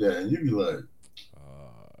shit like that, and you be like,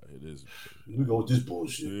 it is. We go with this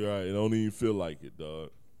bullshit. You're right. It don't even feel like it, dog.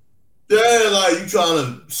 Yeah, like you trying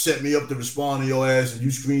to set me up to respond to your ass and you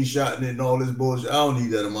screenshotting it and all this bullshit. I don't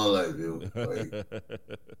need that in my life, yo. Like,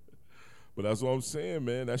 but that's what I'm saying,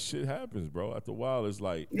 man. That shit happens, bro. After a while, it's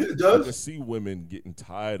like, it does. I can see women getting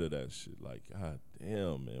tired of that shit. Like, God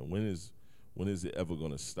damn, man. When is it ever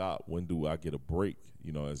gonna stop? When do I get a break?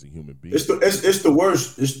 You know, as a human being. It's the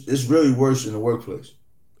worst. It's really worse in the workplace.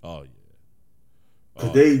 Oh yeah.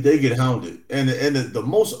 Cause they get hounded, and the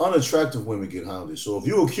most unattractive women get hounded. So if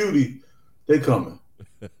you a cutie, they coming.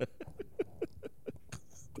 You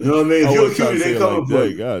know what I mean? If you a cutie, they coming for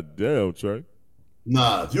you. God damn, Trey.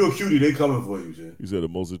 Nah, if you a cutie, they coming for you, Jay. You said the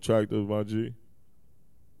most attractive, my G.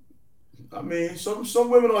 I mean, some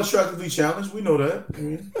women are attractively challenged. We know that. I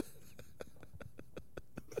mean.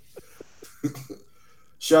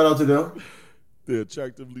 Shout out to them. They're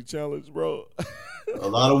attractively challenged, bro. A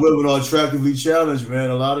lot of women are attractively challenged,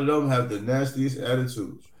 man. A lot of them have the nastiest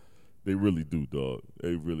attitudes. They really do, dog.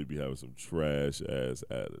 They really be having some trash ass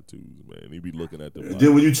attitudes, man. They be looking at them. Like,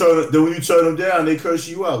 then when you turn them down, they curse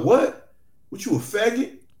you out. What? What, you a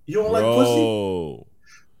faggot? You don't like pussy? Bro.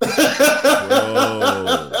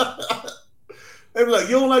 They be like,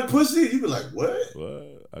 you don't like pussy? You be like, what?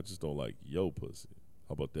 What? I just don't like yo pussy.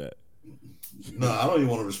 How about that? No, I don't even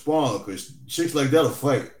want to respond because chicks like that'll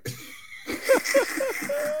fight.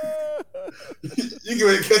 You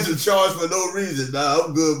can catch a charge for no reason. Nah,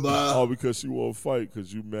 I'm good, Bob. Oh, because she won't fight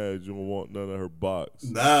because you mad you don't want none of her box.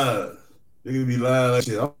 Nah, they gonna be lying like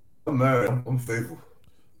shit. I'm married. I'm faithful.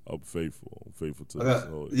 I'm faithful. I'm faithful to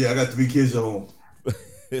this. I got 3 kids at home.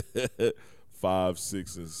 5,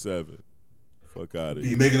 6, and 7. Fuck out of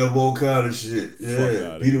here. Be making up all kind of shit.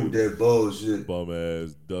 Yeah, beat it with that bullshit. Bum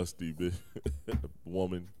ass, dusty bitch.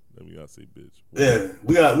 Woman. Let me not say bitch. Yeah,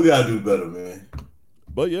 we gotta do better, man.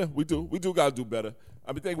 But yeah, we do gotta do better.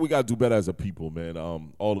 I think we gotta do better as a people, man.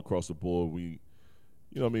 All across the board, we, you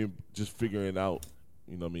know what I mean, just figuring out,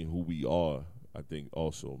 you know what I mean, who we are. I think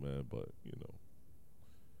also, man. But you know,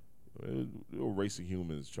 we're a race of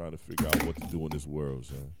humans trying to figure out what to do in this world,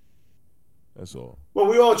 man. That's all. Well,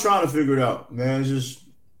 we all trying to figure it out, man. It's just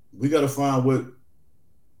we gotta find what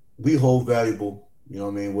we hold valuable, You know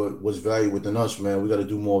what I mean? What's valued within us, man. We got to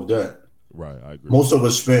do more of that. Right, I agree. Most of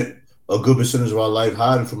us spent a good percentage of our life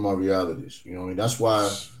hiding from our realities. You know what I mean? That's why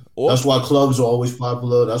clubs are always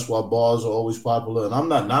popular. That's why bars are always popular. And I'm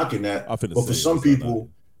not knocking that. But for some people,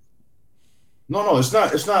 no, it's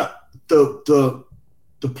not. It's not the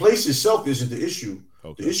place itself isn't the issue.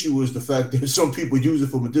 Okay. The issue is the fact that some people use it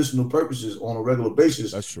for medicinal purposes on a regular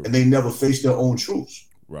basis. That's true. And they never face their own truths.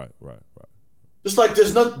 Right. Just like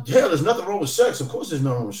there's nothing wrong with sex. Of course there's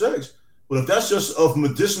nothing wrong with sex. But if that's just of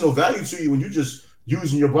medicinal value to you and you're just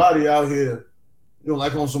using your body out here, you know,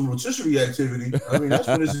 like on some rotisserie activity, I mean, that's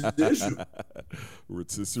when it's the issue.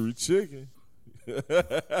 Rotisserie chicken. You know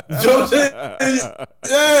what I'm saying?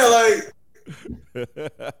 Yeah,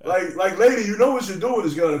 like, lady, you know what you're doing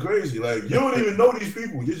is kind of crazy. Like, you don't even know these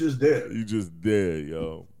people. You're just there. You just there,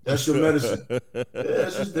 yo. That's your medicine. Yeah,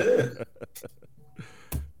 it's just there.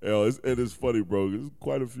 Yo, it's funny, bro. There's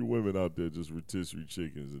quite a few women out there just rotisserie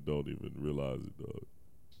chickens and don't even realize it, dog.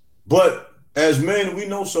 But as men, we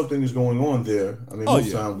know something is going on there. I mean,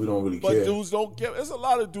 most times we don't really care. But dudes don't give. There's a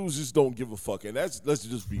lot of dudes just don't give a fuck, and let's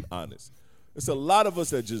just be honest. It's a lot of us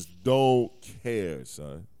that just don't care,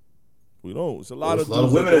 son. We don't. It's a lot of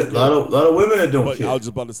women that don't care. I was just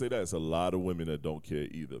about to say that. It's a lot of women that don't care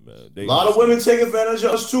either, man. A lot of women take advantage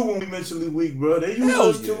of us too when we mentally weak, bro. They use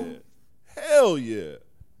us too. Hell yeah.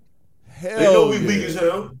 They know we weak as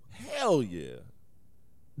hell. Hell yeah.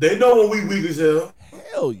 They know when we weak as hell.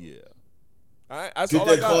 Hell yeah. Get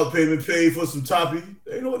that card payment paid for some toppy.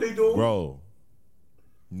 They know what they doing. Bro.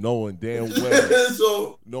 Knowing damn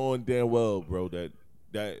well, bro, that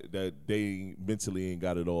they mentally ain't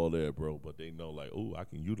got it all there, bro. But they know, like, oh, I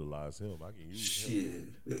can utilize him. I can use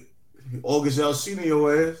him. Shit. August Alsina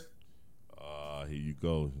your ass. Here you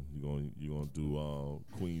go. You gonna do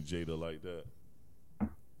Queen Jada like that?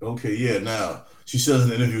 Okay, yeah. Now she says in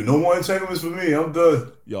the interview, "No more entanglements for me. I'm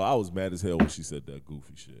done." Yo, I was mad as hell when she said that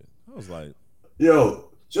goofy shit. I was like, "Yo,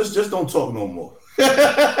 just don't talk no more." Yo,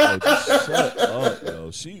 just shut up, yo.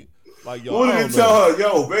 She like, yo. What did you tell her?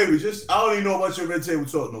 Yo, baby, I don't even know about your red table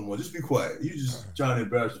talk no more. Just be quiet. You just trying to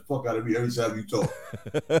embarrass the fuck out of me every time you talk.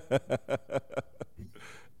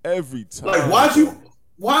 Every time. Like,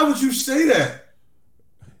 why would you say that?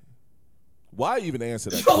 Why even answer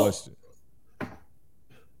that question?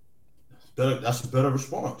 That's a better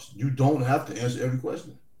response. You don't have to answer every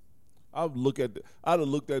question. I'd have looked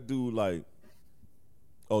at dude like,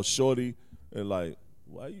 oh, shorty, and like,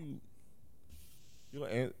 why you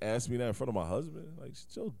gonna ask me that in front of my husband? Like,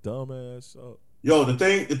 shut your dumb ass up. Yo, the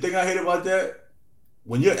thing I hate about that,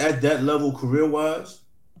 when you're at that level career wise,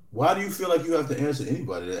 why do you feel like you have to answer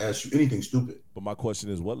anybody that asks you anything stupid? But my question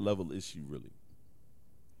is, what level is she really?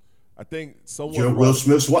 I think someone. You're Will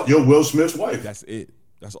Smith's wife. That's it.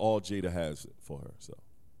 That's all Jada has for her. So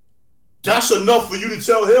that's enough for you to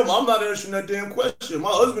tell him, I'm not answering that damn question.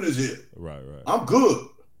 My husband is here. Right. I'm good.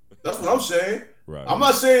 That's what I'm saying. Right. I'm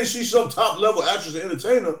not saying she's some top level actress or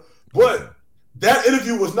entertainer, but that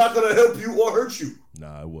interview was not going to help you or hurt you.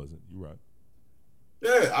 Nah, it wasn't. You're right.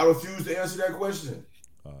 Yeah, I refuse to answer that question.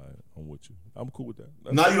 All right, I'm with you. I'm cool with that.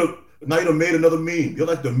 Now you done made another meme. You're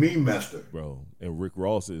like the meme master, bro. And Rick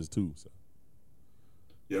Ross is too. So.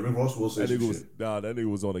 Yeah, Rick Ross will say some shit. Nah, that nigga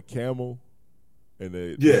was on a camel. And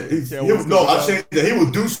I'm saying that he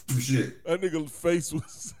would do some shit. That nigga's face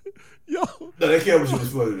was, yo. No, that camel shit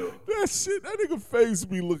was funny though. That nigga face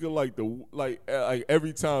be looking like like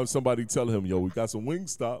every time somebody tell him, yo, we got some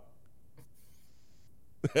Wingstop.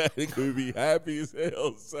 That nigga would be happy as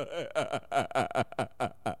hell, son.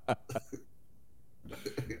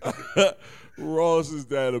 Ross is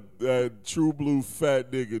that true blue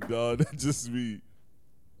fat nigga, dog. That just be.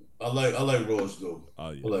 I like Ross though.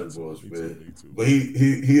 Oh, yeah, I like Ross, man. Me too. But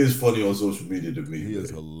he is funny on social media to me. He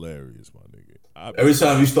is hilarious, my nigga. Every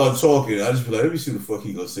time he start talking, I just be like, let me see what the fuck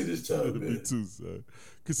he gonna say this time, man. Me too, son.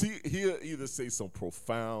 Cause he'll either say some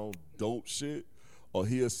profound dope shit or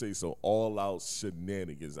he'll say some all out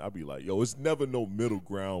shenanigans. I'll be like, yo, it's never no middle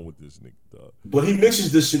ground with this nigga, dog. But he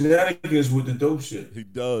mixes the shenanigans with the dope shit. He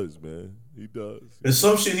does, man. He does. And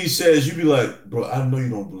some shit he says, you be like, bro, I know you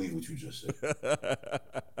don't believe what you just said.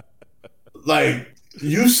 Like,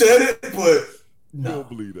 you said it, but no. You don't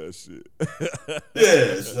believe that shit.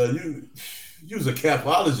 Yeah, so you was a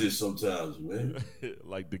capologist sometimes, man.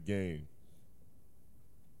 Like The Game.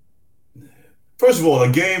 First of all,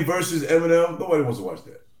 The Game versus Eminem, nobody wants to watch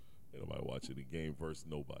that. Nobody watching The Game versus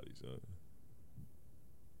nobody, son.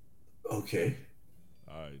 Okay.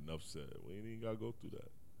 All right, enough said. We ain't even gotta go through that.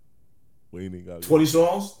 We ain't even got 20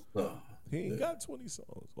 songs? No. He ain't got 20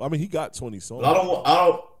 songs. Well, I mean, he got 20 songs. But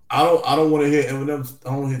I don't want to hear Eminem. I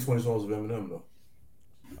don't want to hear 20 songs of Eminem though.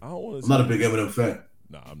 I don't want to. I'm not a big Eminem fan.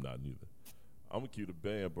 Nah, I'm not neither. I'm gonna keep the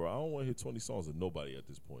band, bro. I don't want to hear 20 songs of nobody at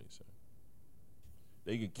this point, sir.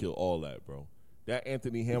 They can kill all that, bro. That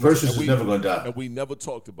Anthony Hamilton Versus is never gonna die. And we never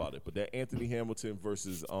talked about it, but that Anthony Hamilton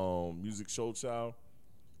versus Music Soul Child,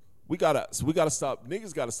 we gotta stop.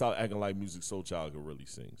 Niggas gotta stop acting like Music Soul Child can really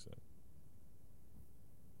sing, sir.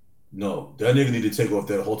 No, that nigga need to take off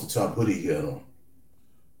that halter top hoodie he had on.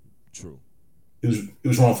 True. He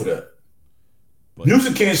was wrong for that. But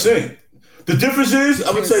music can't sing. The difference is,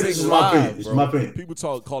 I'm gonna tell you, this is my opinion. This is my opinion. People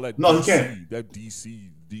call that no, DC, he can't. That DC.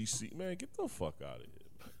 Man, get the fuck out of here.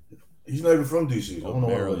 He's not even from DC. I don't know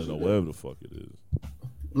Maryland or whatever the fuck it is.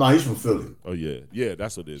 No, he's from Philly. Oh yeah,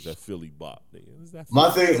 that's what it is. That Philly bop. My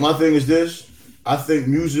thing is this. I think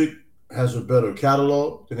music has a better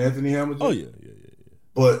catalog than Anthony Hamilton. Oh yeah.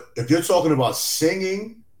 But if you're talking about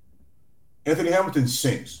singing, Anthony Hamilton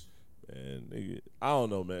sings. Man, nigga, I don't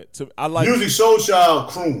know, man. I like Music Soul Child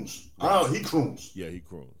croons. He croons. Yeah, he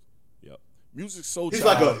croons. Yep. Music Soul He's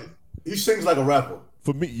Child. He sings like a rapper.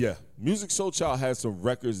 For me, yeah. Music Soul Child has some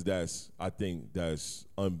records that's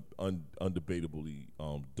undebatably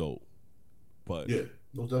dope. But yeah,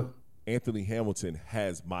 no doubt. Anthony Hamilton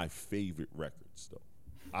has my favorite records though,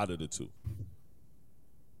 out of the two.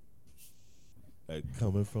 Like,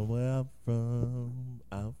 coming from where I'm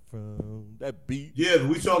from. That beat. Yeah, but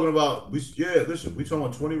we talking about we talking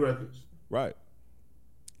about 20 records. Right.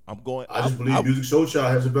 I just believe Music Soul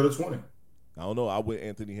Child has a better 20. I don't know. I went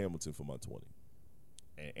Anthony Hamilton for my 20.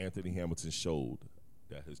 And Anthony Hamilton showed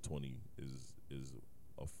that his 20 is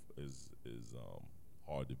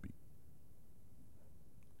hard to beat.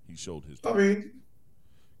 He showed his 20. I mean,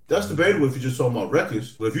 that's debatable if you're just talking about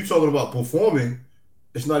records. But if you're talking about performing,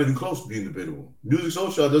 it's not even close to being debatable. Music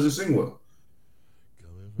Soul Child doesn't sing well.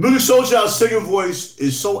 Music Soul Child's singing voice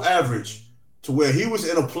is so average to where he was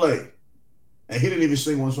in a play and he didn't even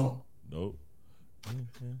sing one song. Nope.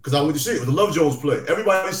 Because I went to see it. It was the Love Jones play.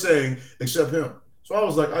 Everybody sang except him. So I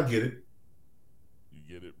was like, I get it. You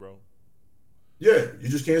get it, bro? Yeah, you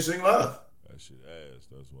just can't sing live. That shit ass.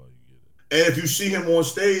 That's why you get it. And if you see him on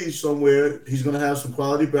stage somewhere, he's going to have some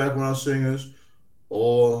quality background singers.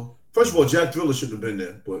 Or, first of all, Jack Thriller shouldn't have been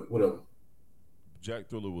there, but whatever. Jack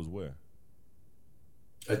Thriller was where?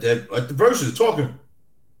 At the Versus, talking.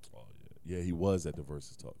 Oh, yeah. Yeah, he was at the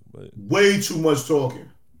Versus talking. But way too much talking.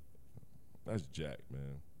 That's Jack,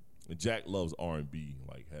 man. And Jack loves R&B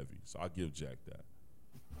like heavy, so I give Jack that.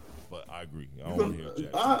 But I agree. I don't want to hear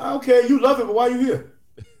Jack. Okay, you love it, but why you here?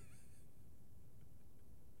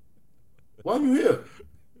 Why you here?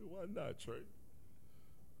 Why not, Trey?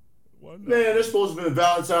 Why not? Man, it's supposed to be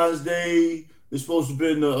Valentine's Day. It's supposed to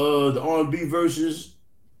be the R&B verses.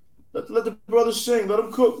 Let the brothers sing. Let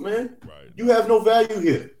them cook, man. Right. You have no value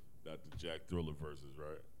here. Not the Jack Thriller verses,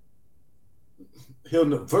 right?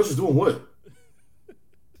 Versus doing what?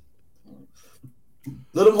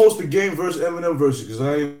 Let him host the Game versus Eminem versus, because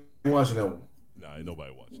I ain't watching that one. Nah, ain't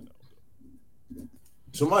nobody watching that one.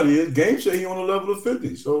 Somebody is. Game said he on the level of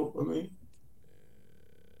 50. So, I mean.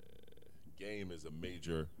 Game is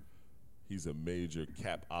he's a major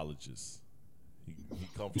capologist. He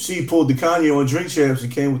come from. You see, he pulled the Kanye on Drink Champs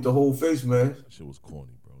and came with the whole face, man. That shit was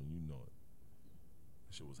corny, bro. You know it.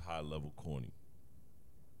 That shit was high level corny.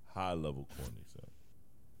 High level corny, son.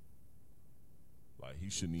 Like, he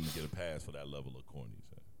shouldn't even get a pass for that level of corny,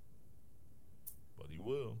 son. But he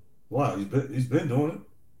will. Wow, he's been doing it.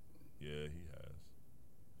 Yeah, he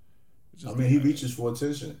has. I mean, he reaches for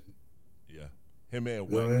attention. Yeah. Him and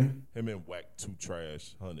Wack 2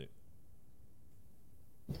 Trash 100.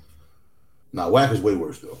 Nah, Wack is way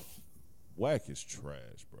worse, though. Wack is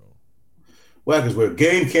trash, bro. Wack is where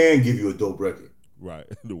Game can give you a dope record. Right.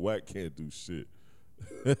 The Wack can't do shit.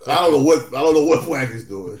 I don't know what Wack is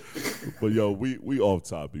doing. But yo, we off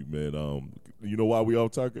topic, man. You know why we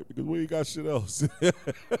off topic? Because we ain't got shit else. We not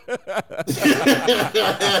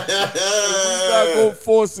gonna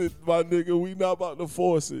force it, my nigga. We not about to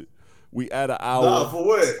force it. We at an hour. Nah, for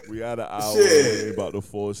what? We at an hour. Shit. We ain't about to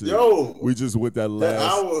force it. Yo, we just with that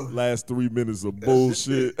last 3 minutes of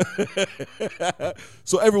bullshit.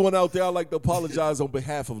 So everyone out there, I'd like to apologize on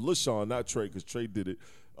behalf of LaShawn, not Trey, because Trey did it.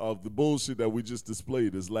 Of the bullshit that we just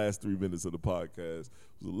displayed this last 3 minutes of the podcast.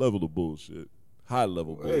 It was a level of bullshit. High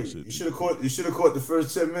level bullshit. You should have caught the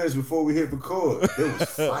first 10 minutes before we hit record. It was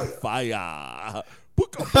fire. Fire.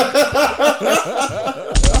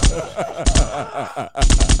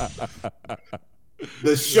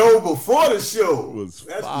 The show before the show was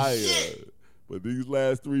fire. But these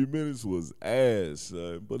last 3 minutes was ass,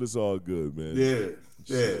 son. But it's all good, man. Yeah.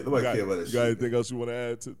 Nobody care about that shit. You got anything else you want to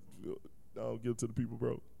add to? I'll give to the people,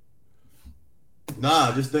 bro.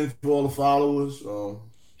 Nah, just thanks for all the followers.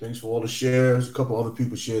 Thanks for all the shares. A couple other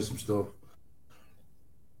people shared some stuff.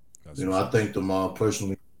 I thank them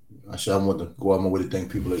personally. I want to go out my way to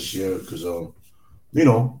thank people that share because,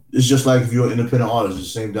 it's just like if you're an independent artist, it's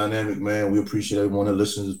the same dynamic, man. We appreciate everyone that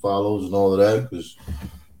listens and follows and all of that because,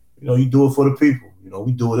 you do it for the people.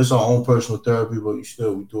 We do it. It's our own personal therapy, but we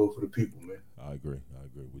do it for the people, man. I agree.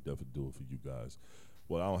 We definitely do it for you guys.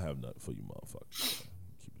 Well, I don't have nothing for you, motherfuckers.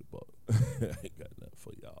 Keep it a buck. I ain't got nothing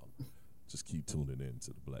for y'all. Just keep tuning in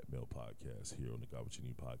to the Black Male Podcast here on the God What You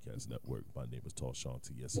Need Podcast Network. My name is Tarshawn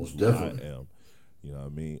T. Yes, Most who I definitely. am. You know what I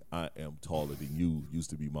mean? I am taller than you. Used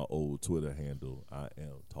to be my old Twitter handle. I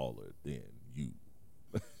am taller than you.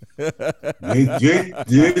 You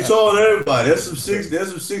ain't taller than everybody. There's some 6'8"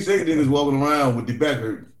 niggas walking around with the back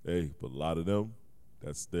hurt. Hey, but a lot of them,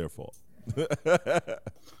 that's their fault. And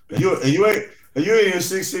you ain't even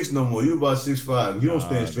 6'6" no more. You about 6'5". You don't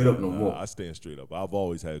stand straight up no more. I stand straight up. I've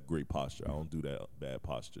always had great posture. I don't do that bad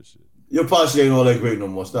posture shit. Your posture ain't all that great no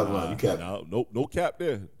more. Stop lying. You cap. No cap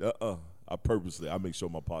there. I make sure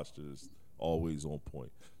my posture is always on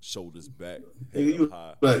point. Shoulders back, head You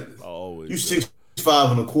high. like Always. you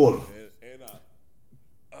 6'5" and a quarter.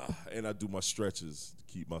 And I do my stretches to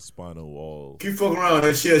keep my spinal all. Keep fucking around.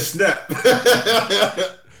 That shit snap.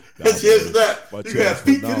 That shit snap. You got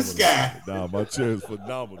feet to the sky. Nah, my chair is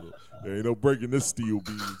phenomenal. There ain't no breaking this steel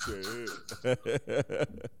beam chair here.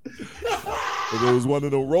 If it was one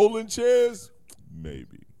of the rolling chairs,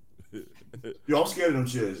 maybe. Yo, I'm scared of them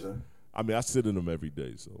chairs, man. I mean, I sit in them every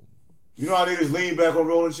day, so. You know how niggas lean back on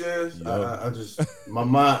rolling chairs? Yeah. I just my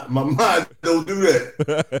mind don't do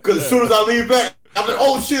that. Because as soon as I lean back, I'm like,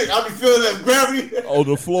 oh shit, I be feeling that gravity. On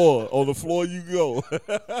the floor you go.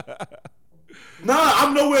 Nah,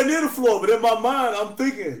 I'm nowhere near the floor, but in my mind, I'm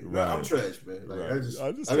thinking, Right. I'm trash, man. Like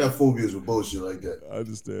Right. I got phobias with bullshit like that. I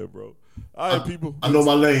understand, bro. All right, people. I know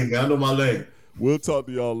my lane, man. I know my lane. We'll talk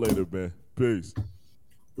to y'all later, man. Peace.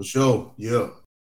 For sure. Yeah.